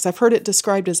necks. I've heard it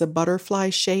described as a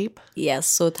butterfly shape. Yes.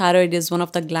 So thyroid is one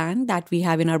of the glands that we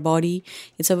have in our body.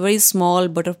 It's a very small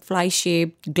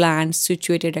butterfly-shaped gland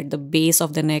situated at the base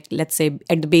of the neck, let's say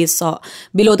at the base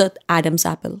below the Adam's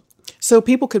apple. So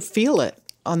people could feel it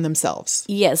on themselves?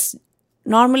 Yes.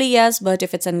 Normally, yes, but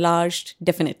if it's enlarged,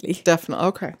 definitely. Definitely.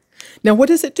 Okay. Now, what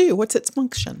does it do? What's its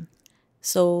function?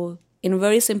 So, in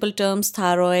very simple terms,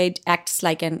 thyroid acts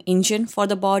like an engine for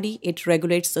the body. It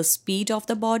regulates the speed of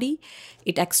the body.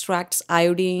 It extracts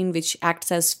iodine, which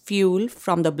acts as fuel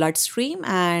from the bloodstream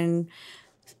and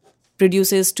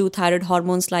produces two thyroid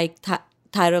hormones like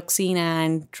thyroxine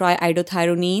and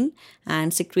triiodothyronine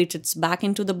and secretes it back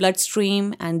into the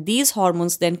bloodstream. And these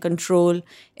hormones then control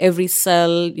every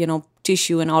cell,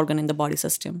 tissue and organ in the body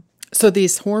system. So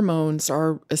these hormones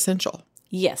are essential?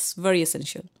 Yes, very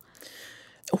essential.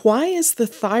 Why is the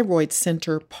Thyroid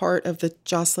Center part of the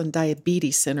Joslin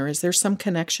Diabetes Center? Is there some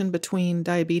connection between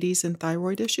diabetes and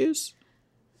thyroid issues?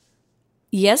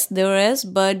 Yes, there is,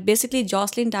 but basically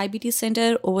Joslin Diabetes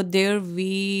Center, over there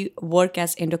we work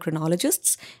as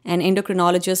endocrinologists, and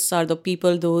endocrinologists are the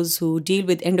people, those who deal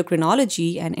with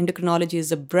endocrinology, and endocrinology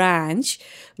is a branch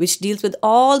which deals with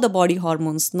all the body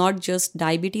hormones, not just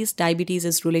diabetes. Diabetes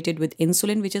is related with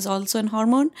insulin, which is also a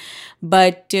hormone,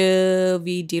 but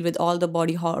we deal with all the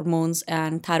body hormones,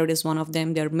 and thyroid is one of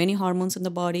them. There are many hormones in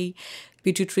the body.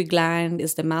 Pituitary gland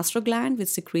is the master gland, which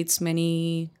secretes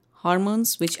many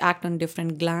hormones which act on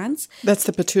different glands. That's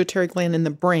the pituitary gland in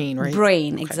the brain, right?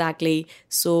 Brain, okay. Exactly.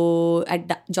 So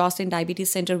at Joslin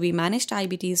Diabetes Center, we manage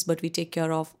diabetes, but we take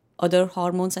care of other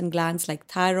hormones and glands like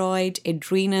thyroid,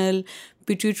 adrenal,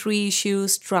 pituitary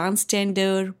issues,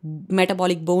 transgender,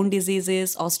 metabolic bone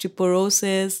diseases,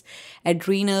 osteoporosis,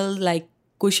 adrenal like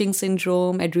Cushing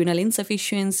syndrome, adrenal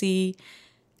insufficiency.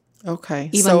 Okay.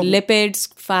 Even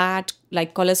lipids, fat,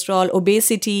 like cholesterol,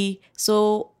 obesity.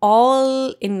 So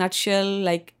all in nutshell,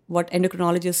 like what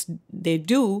endocrinologists they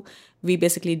do, we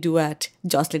basically do at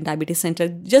Joslin Diabetes Center.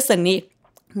 Just the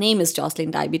name is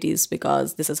Joslin Diabetes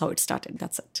because this is how it started.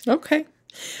 That's it. Okay.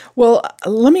 Well,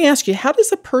 let me ask you, how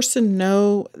does a person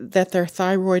know that their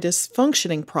thyroid is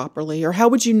functioning properly, or how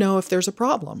would you know if there's a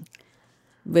problem?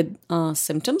 With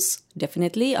symptoms,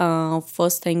 definitely.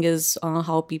 First thing is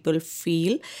how people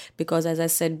feel, because as I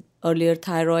said earlier,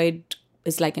 thyroid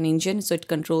is like an engine, so it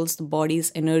controls the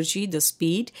body's energy, the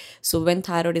speed. So when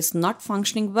thyroid is not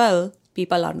functioning well,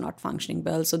 people are not functioning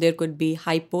well. So there could be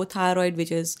hypothyroid,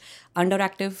 which is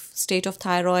underactive state of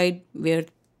thyroid, where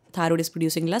thyroid is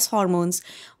producing less hormones,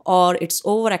 or it's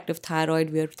overactive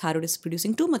thyroid, where thyroid is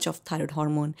producing too much of thyroid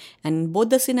hormone. And in both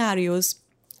the scenarios,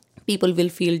 people will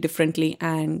feel differently,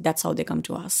 and that's how they come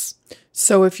to us.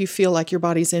 So if you feel like your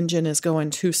body's engine is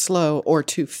going too slow or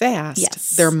too fast,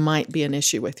 yes, there might be an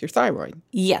issue with your thyroid.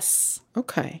 Yes.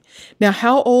 Okay. Now,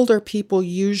 how old are people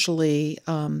usually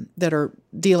that are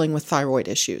dealing with thyroid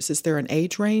issues? Is there an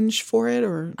age range for it,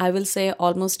 or? I will say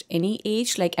almost any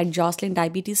age. Like at Joslin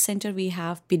Diabetes Center, we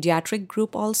have pediatric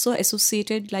group also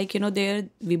associated. Like, there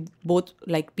we both,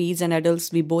 like peds and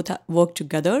adults, we both work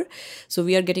together. So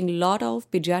we are getting a lot of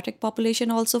pediatric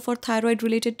population also for thyroid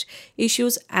related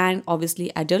issues, and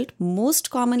obviously adult. Most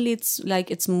commonly,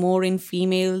 it's more in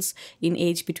females in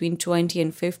age between 20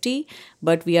 and 50,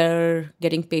 but we are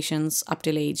getting patients up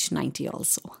till age 90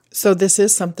 also. So this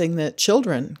is something that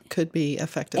children could be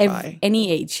affected by?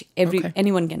 Any age.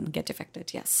 Anyone can get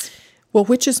affected, yes. Well,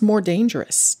 which is more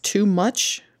dangerous, too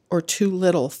much or too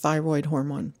little thyroid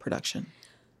hormone production?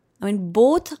 I mean,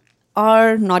 both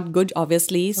are not good,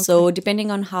 obviously. Okay. So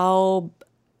depending on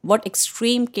what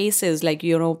extreme cases, like,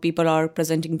 people are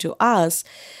presenting to us,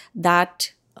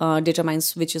 that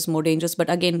determines which is more dangerous.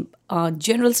 But again,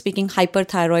 general speaking,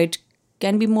 hyperthyroid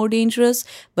can be more dangerous,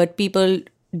 but people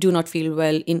do not feel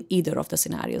well in either of the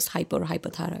scenarios, hyper or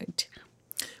hypothyroid.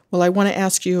 Well, I want to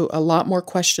ask you a lot more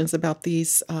questions about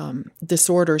these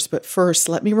disorders, but first,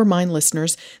 let me remind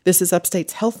listeners, this is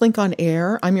Upstate's HealthLink on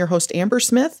Air. I'm your host, Amber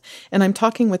Smith, and I'm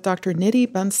talking with Dr. Nidhi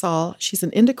Bansal. She's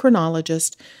an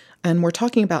endocrinologist, and we're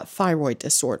talking about thyroid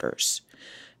disorders.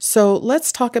 So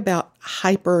let's talk about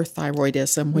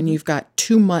hyperthyroidism, when you've got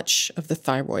too much of the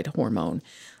thyroid hormone.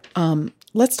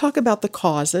 Let's talk about the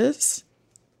causes.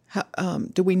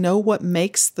 Do we know what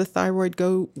makes the thyroid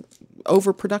go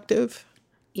overproductive?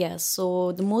 Yes,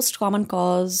 so the most common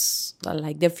cause,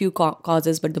 there are few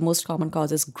causes, but the most common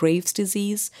cause is Graves'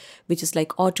 disease, which is like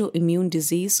autoimmune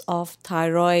disease of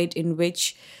thyroid, in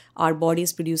which our body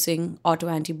is producing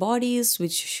autoantibodies,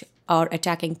 which are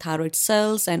attacking thyroid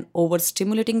cells and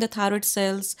overstimulating the thyroid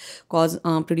cells,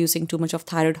 producing too much of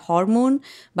thyroid hormone.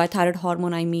 By thyroid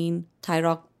hormone, I mean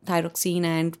thyroxine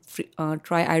and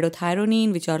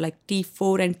triiodothyronine, which are like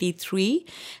T4 and T3,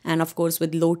 and of course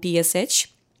with low TSH.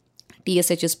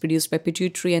 TSH is produced by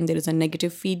pituitary, and there is a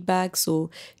negative feedback. So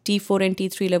T4 and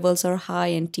T3 levels are high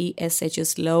and TSH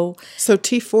is low. So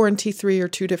T4 and T3 are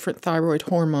two different thyroid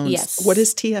hormones. Yes. What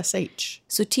is TSH?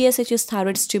 So TSH is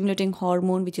thyroid stimulating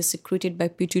hormone, which is secreted by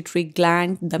pituitary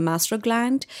gland, the master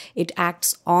gland. It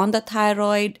acts on the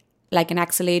thyroid like an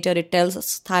accelerator. It tells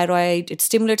us thyroid, it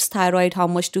stimulates thyroid how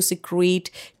much to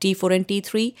secrete T4 and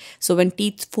T3. So when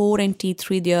T4 and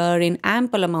T3, they are in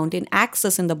ample amount, in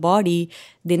excess in the body,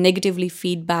 they negatively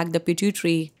feedback the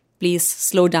pituitary, please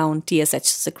slow down TSH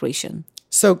secretion.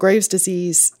 So Graves'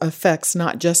 disease affects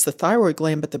not just the thyroid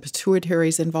gland, but the pituitary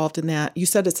is involved in that. You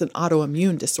said it's an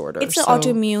autoimmune disorder. It's an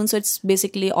autoimmune, so it's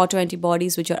basically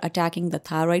autoantibodies which are attacking the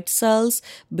thyroid cells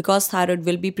because thyroid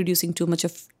will be producing too much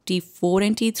of T4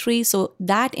 and T3. So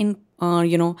that in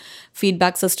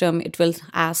feedback system, it will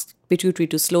ask pituitary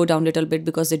to slow down a little bit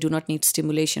because they do not need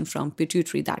stimulation from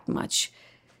pituitary that much.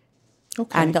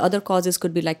 Okay. And the other causes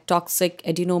could be like toxic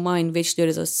adenoma, in which there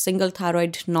is a single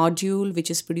thyroid nodule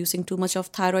which is producing too much of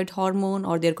thyroid hormone,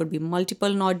 or there could be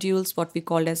multiple nodules, what we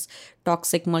call as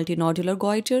toxic multinodular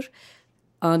goiter.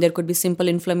 There could be simple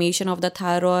inflammation of the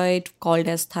thyroid called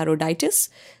as thyroiditis,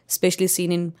 especially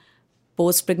seen in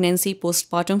post-pregnancy,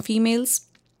 postpartum females,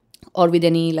 or with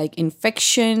any like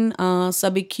infection,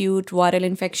 subacute viral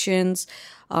infections.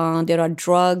 There are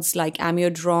drugs like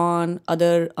amiodarone,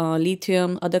 other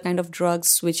lithium, other kind of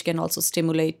drugs which can also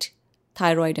stimulate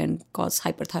thyroid and cause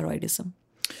hyperthyroidism.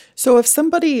 So if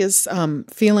somebody is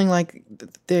feeling like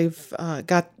they've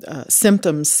got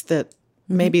symptoms that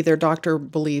maybe their doctor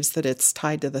believes that it's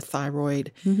tied to the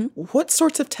thyroid, what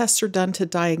sorts of tests are done to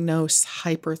diagnose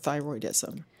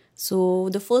hyperthyroidism? So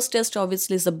the first test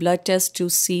obviously is the blood test to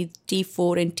see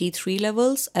T4 and T3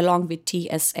 levels along with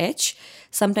TSH.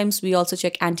 Sometimes we also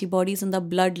check antibodies in the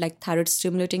blood like thyroid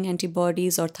stimulating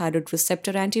antibodies or thyroid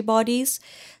receptor antibodies.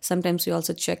 Sometimes we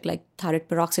also check like thyroid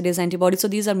peroxidase antibodies. So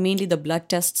these are mainly the blood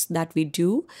tests that we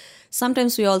do.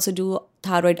 Sometimes we also do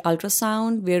thyroid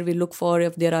ultrasound where we look for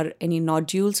if there are any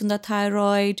nodules in the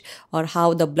thyroid or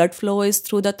how the blood flow is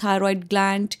through the thyroid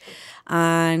gland.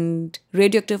 And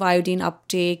radioactive iodine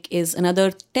uptake is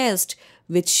another test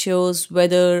which shows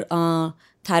whether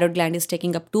thyroid gland is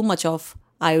taking up too much of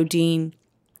iodine.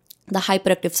 The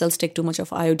hyperactive cells take too much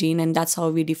of iodine, and that's how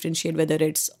we differentiate whether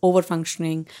it's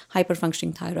overfunctioning,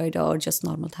 hyperfunctioning thyroid, or just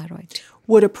normal thyroid.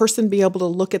 Would a person be able to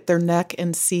look at their neck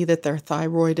and see that their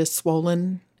thyroid is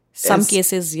swollen? Some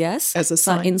cases, yes. As a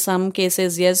sign? In some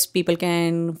cases, yes, people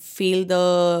can feel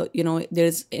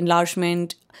there's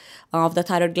enlargement of the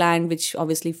thyroid gland, which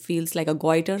obviously feels like a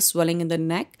goiter swelling in the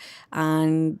neck.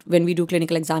 And when we do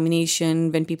clinical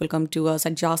examination, when people come to us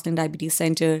at Joslin Diabetes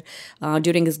Center,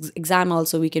 during exam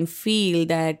also, we can feel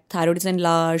that thyroid is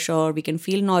enlarged, or we can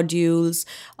feel nodules,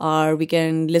 or we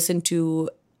can listen to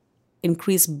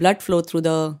increased blood flow through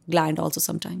the gland also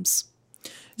sometimes.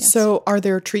 Yes. So are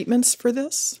there treatments for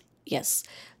this? Yes.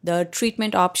 The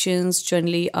treatment options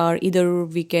generally are either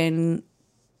we can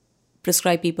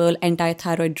prescribe people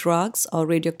anti-thyroid drugs or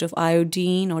radioactive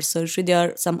iodine or surgery. There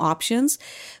are some options,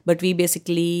 but we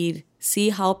basically see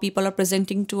how people are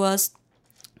presenting to us,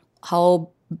 how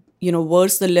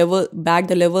worse bad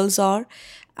the levels are,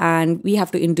 and we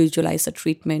have to individualize the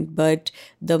treatment. But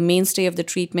the mainstay of the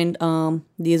treatment,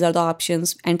 these are the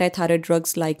options: anti-thyroid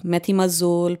drugs like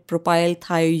methimazole,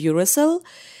 propylthiouracil.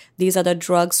 These are the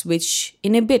drugs which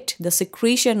inhibit the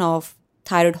secretion of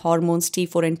thyroid hormones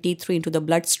T4 and T3 into the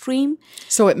bloodstream.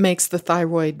 So it makes the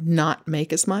thyroid not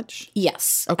make as much?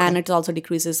 Yes. Okay. And it also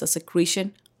decreases the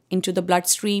secretion into the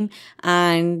bloodstream,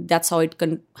 and that's how it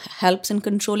helps in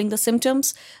controlling the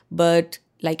symptoms. But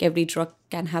like every drug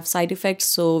can have side effects.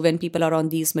 So when people are on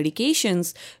these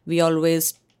medications, we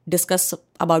always discuss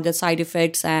about the side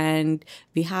effects, and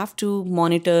we have to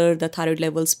monitor the thyroid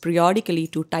levels periodically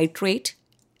to titrate,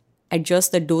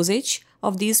 adjust the dosage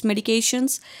of these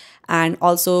medications, and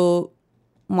also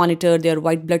monitor their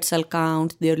white blood cell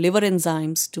count, their liver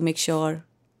enzymes, to make sure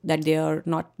that they are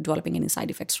not developing any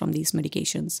side effects from these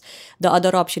medications. The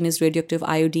other option is radioactive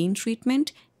iodine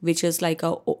treatment, which is like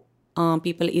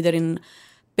people either in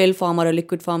pill form or a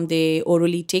liquid form, they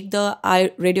orally take the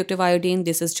radioactive iodine.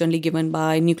 This is generally given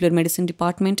by nuclear medicine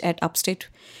department at Upstate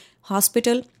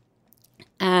Hospital.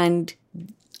 And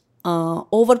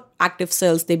overactive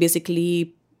cells, they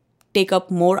basically take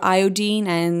up more iodine,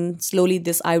 and slowly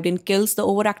this iodine kills the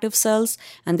overactive cells.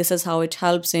 And this is how it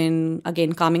helps in,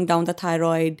 again, calming down the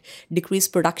thyroid, decrease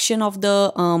production of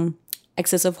the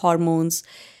excessive hormones.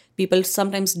 People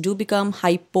sometimes do become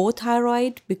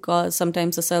hypothyroid because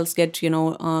sometimes the cells get,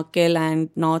 killed, and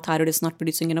now thyroid is not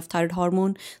producing enough thyroid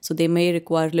hormone. So they may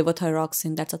require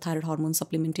levothyroxine. That's a thyroid hormone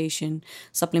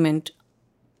supplement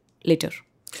later.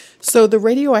 So the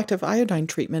radioactive iodine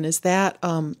treatment, is that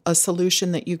a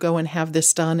solution that you go and have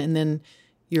this done and then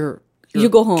you're you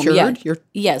go home? Cured? Yeah.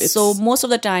 Yes. So most of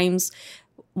the times,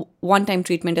 one-time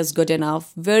treatment is good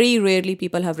enough. Very rarely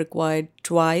people have required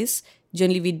twice.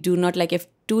 Generally, we do not, like if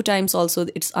 2 times also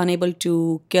it's unable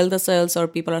to kill the cells or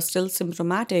people are still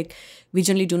symptomatic, we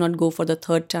generally do not go for the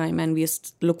 3rd time, and we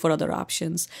look for other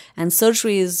options. And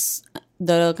surgery is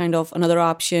the kind of another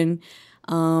option.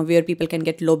 where people can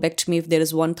get lobectomy if there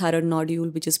is one thyroid nodule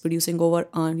which is producing over,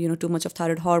 too much of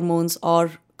thyroid hormones,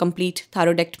 or complete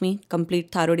thyroidectomy.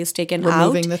 Complete thyroid is taken out.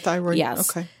 Removing the thyroid? Yes.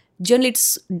 Okay. Generally,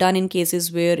 it's done in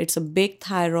cases where it's a big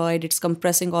thyroid, it's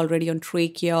compressing already on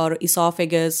trachea or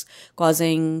esophagus,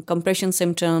 causing compression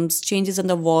symptoms, changes in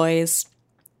the voice.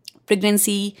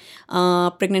 Pregnancy,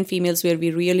 pregnant females where we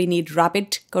really need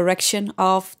rapid correction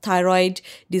of thyroid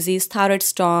disease, thyroid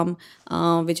storm,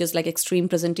 which is like extreme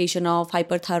presentation of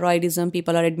hyperthyroidism.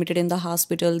 People are admitted in the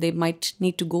hospital. They might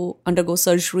need to undergo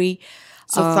surgery.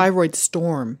 So thyroid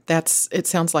storm, it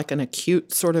sounds like an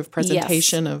acute sort of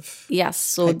presentation of... Yes,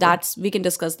 so we can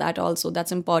discuss that also.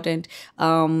 That's important.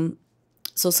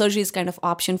 So surgery is kind of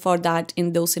option for that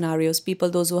in those scenarios.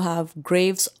 Those who have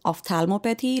Graves'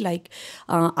 ophthalmopathy, like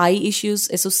eye issues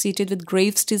associated with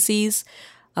Graves' disease,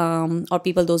 or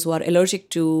those who are allergic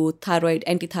to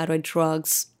anti-thyroid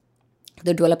drugs,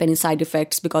 they develop any side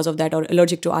effects because of that, or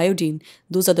allergic to iodine.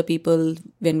 Those are the people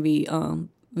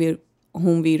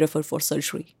whom we refer for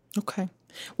surgery. Okay.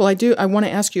 Well, I want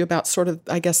to ask you about sort of,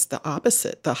 I guess, the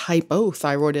opposite, the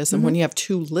hypothyroidism, when you have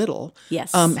too little.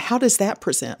 Yes. How does that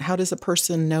present? How does a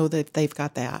person know that they've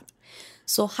got that?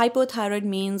 So hypothyroid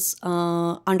means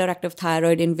underactive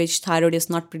thyroid, in which thyroid is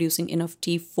not producing enough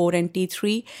T4 and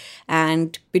T3,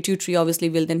 and pituitary obviously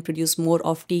will then produce more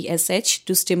of TSH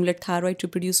to stimulate thyroid to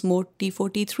produce more T4,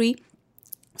 T3.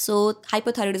 So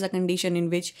hypothyroid is a condition in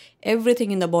which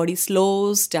everything in the body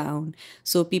slows down.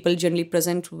 So people generally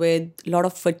present with a lot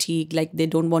of fatigue, like they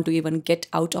don't want to even get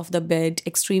out of the bed,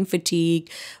 extreme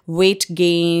fatigue, weight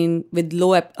gain, with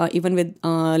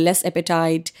less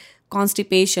appetite,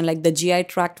 constipation, like the GI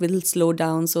tract will slow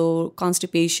down. So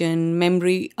constipation,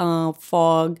 memory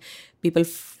fog, people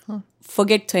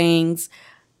forget things.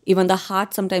 Even the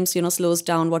heart sometimes, slows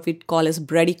down, what we call as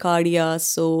bradycardia.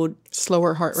 So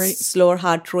slower heart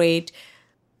rate,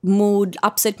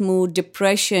 upset mood,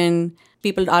 depression.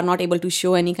 People are not able to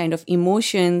show any kind of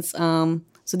emotions.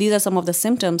 So these are some of the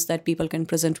symptoms that people can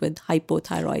present with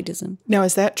hypothyroidism. Now,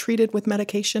 is that treated with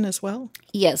medication as well?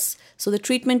 Yes. So the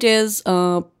treatment is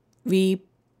we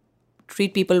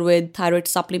treat people with thyroid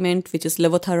supplement, which is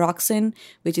levothyroxine,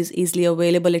 which is easily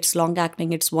available. It's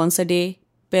long-acting. It's once a day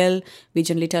pill. We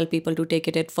generally tell people to take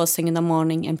it at first thing in the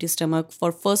morning, empty stomach.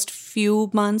 For first few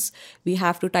months, we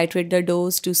have to titrate the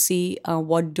dose to see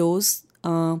what dose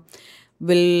they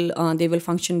will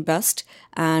function best.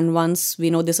 And once we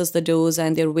know this is the dose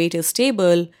and their weight is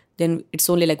stable, then it's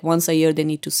only like once a year they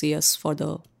need to see us for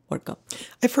the workup.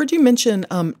 I've heard you mention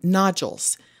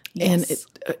nodules. Yes.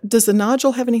 And does the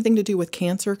nodule have anything to do with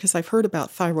cancer? Because I've heard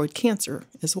about thyroid cancer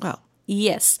as well.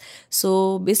 Yes.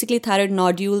 So basically, thyroid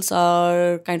nodules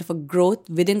are kind of a growth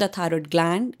within the thyroid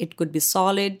gland. It could be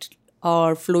solid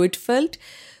or fluid-filled.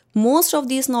 Most of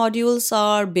these nodules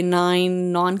are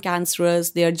benign,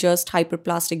 non-cancerous. They are just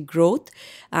hyperplastic growth.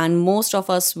 And most of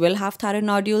us will have thyroid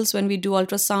nodules when we do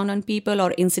ultrasound on people,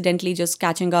 or incidentally just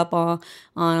catching up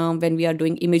when we are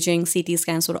doing imaging, CT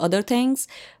scans or other things.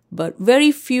 But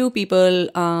very few people,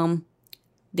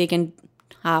 they can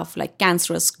have like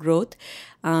cancerous growth.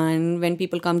 And when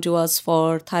people come to us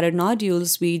for thyroid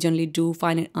nodules, we generally do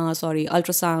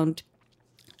ultrasound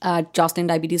at Joslin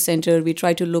Diabetes Center. We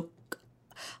try to look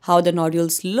how the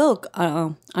nodules look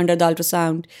under the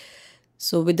ultrasound.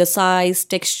 So with the size,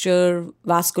 texture,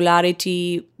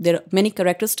 vascularity, there are many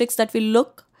characteristics that we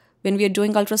look when we are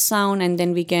doing ultrasound, and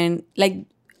then we can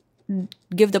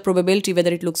give the probability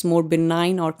whether it looks more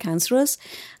benign or cancerous,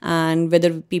 and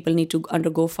whether people need to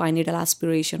undergo fine needle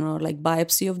aspiration or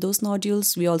biopsy of those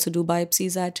nodules. We also do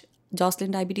biopsies at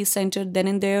Joslin Diabetes Center then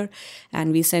and there,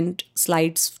 and we send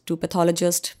slides to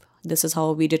pathologists. This is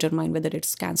how we determine whether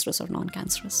it's cancerous or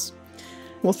non-cancerous.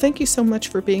 Well, thank you so much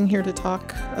for being here to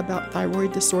talk about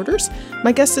thyroid disorders.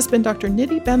 My guest has been Dr.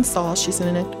 Nidhi Bansal. She's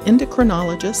an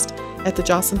endocrinologist at the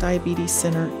Joslin Diabetes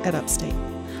Center at Upstate.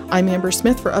 I'm Amber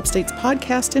Smith for Upstate's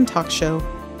podcast and talk show,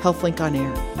 HealthLink on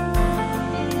Air.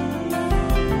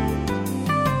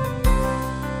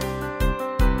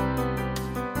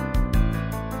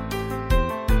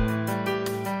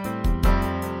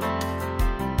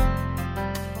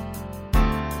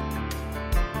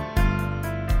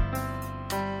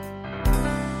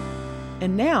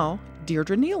 And now,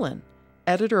 Deirdre Nealon,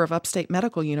 editor of Upstate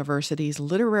Medical University's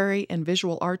literary and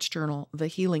visual arts journal, The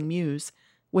Healing Muse,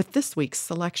 with this week's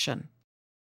selection.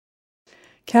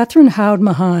 Catherine Howd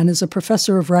Mahan is a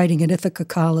professor of writing at Ithaca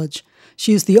College.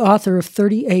 She is the author of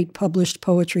 38 published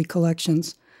poetry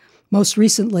collections, most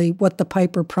recently What the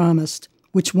Piper Promised,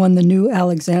 which won the New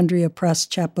Alexandria Press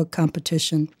chapbook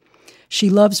competition. She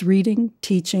loves reading,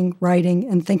 teaching, writing,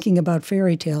 and thinking about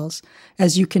fairy tales,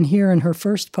 as you can hear in her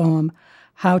first poem,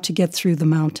 How to Get Through the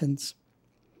Mountains.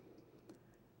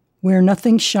 Wear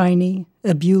nothing shiny,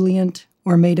 ebullient,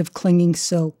 or made of clinging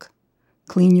silk.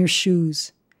 Clean your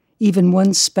shoes. Even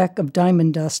one speck of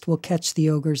diamond dust will catch the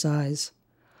ogre's eyes.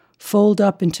 Fold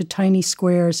up into tiny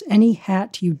squares any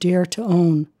hat you dare to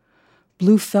own.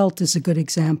 Blue felt is a good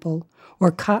example,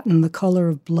 or cotton the color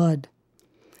of blood.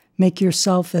 Make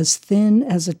yourself as thin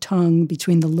as a tongue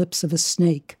between the lips of a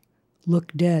snake.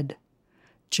 Look dead.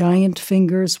 Giant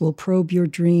fingers will probe your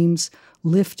dreams,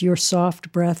 lift your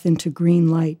soft breath into green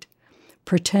light.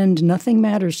 Pretend nothing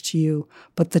matters to you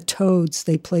but the toads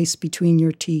they place between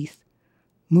your teeth.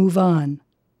 Move on,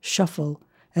 shuffle,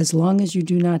 as long as you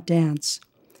do not dance.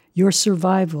 Your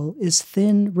survival is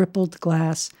thin, rippled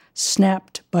glass,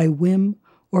 snapped by whim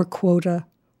or quota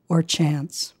or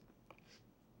chance.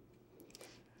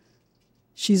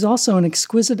 She's also an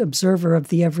exquisite observer of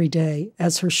the everyday,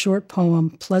 as her short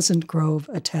poem Pleasant Grove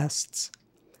attests.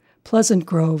 Pleasant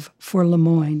Grove for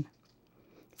Lemoyne.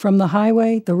 From the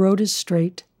highway, the road is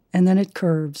straight, and then it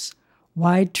curves.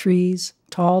 Wide trees,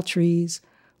 tall trees,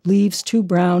 leaves too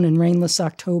brown in rainless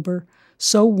October,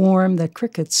 so warm that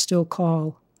crickets still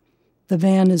call. The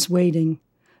van is waiting.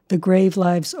 The grave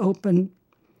lies open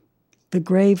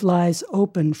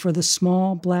for the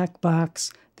small black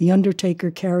box the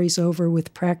undertaker carries over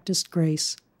with practiced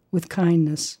grace, with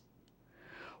kindness.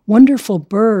 Wonderful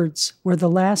birds were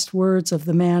the last words of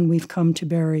the man we've come to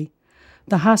bury.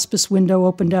 The hospice window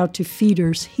opened out to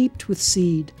feeders heaped with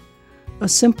seed. A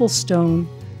simple stone,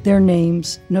 their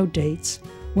names, no dates,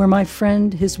 where my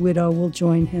friend, his widow, will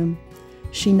join him.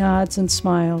 She nods and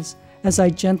smiles as I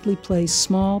gently place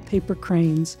small paper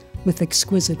cranes with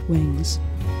exquisite wings.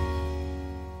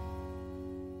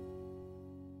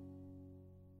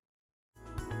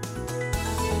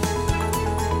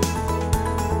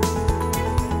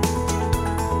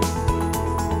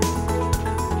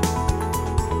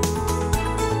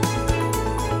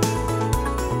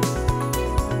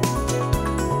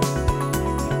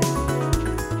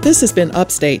 This has been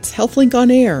Upstate's HealthLink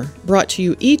on Air, brought to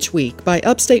you each week by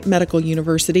Upstate Medical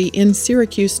University in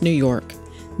Syracuse, New York.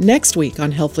 Next week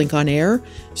on HealthLink on Air,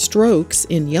 strokes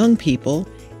in young people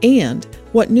and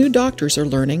what new doctors are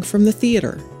learning from the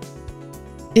theater.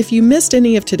 If you missed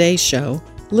any of today's show,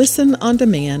 listen on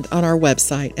demand on our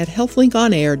website at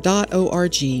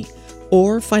healthlinkonair.org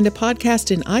or find a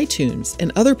podcast in iTunes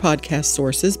and other podcast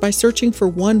sources by searching for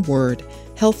one word,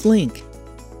 HealthLink.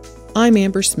 I'm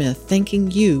Amber Smith,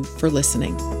 thanking you for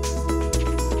listening.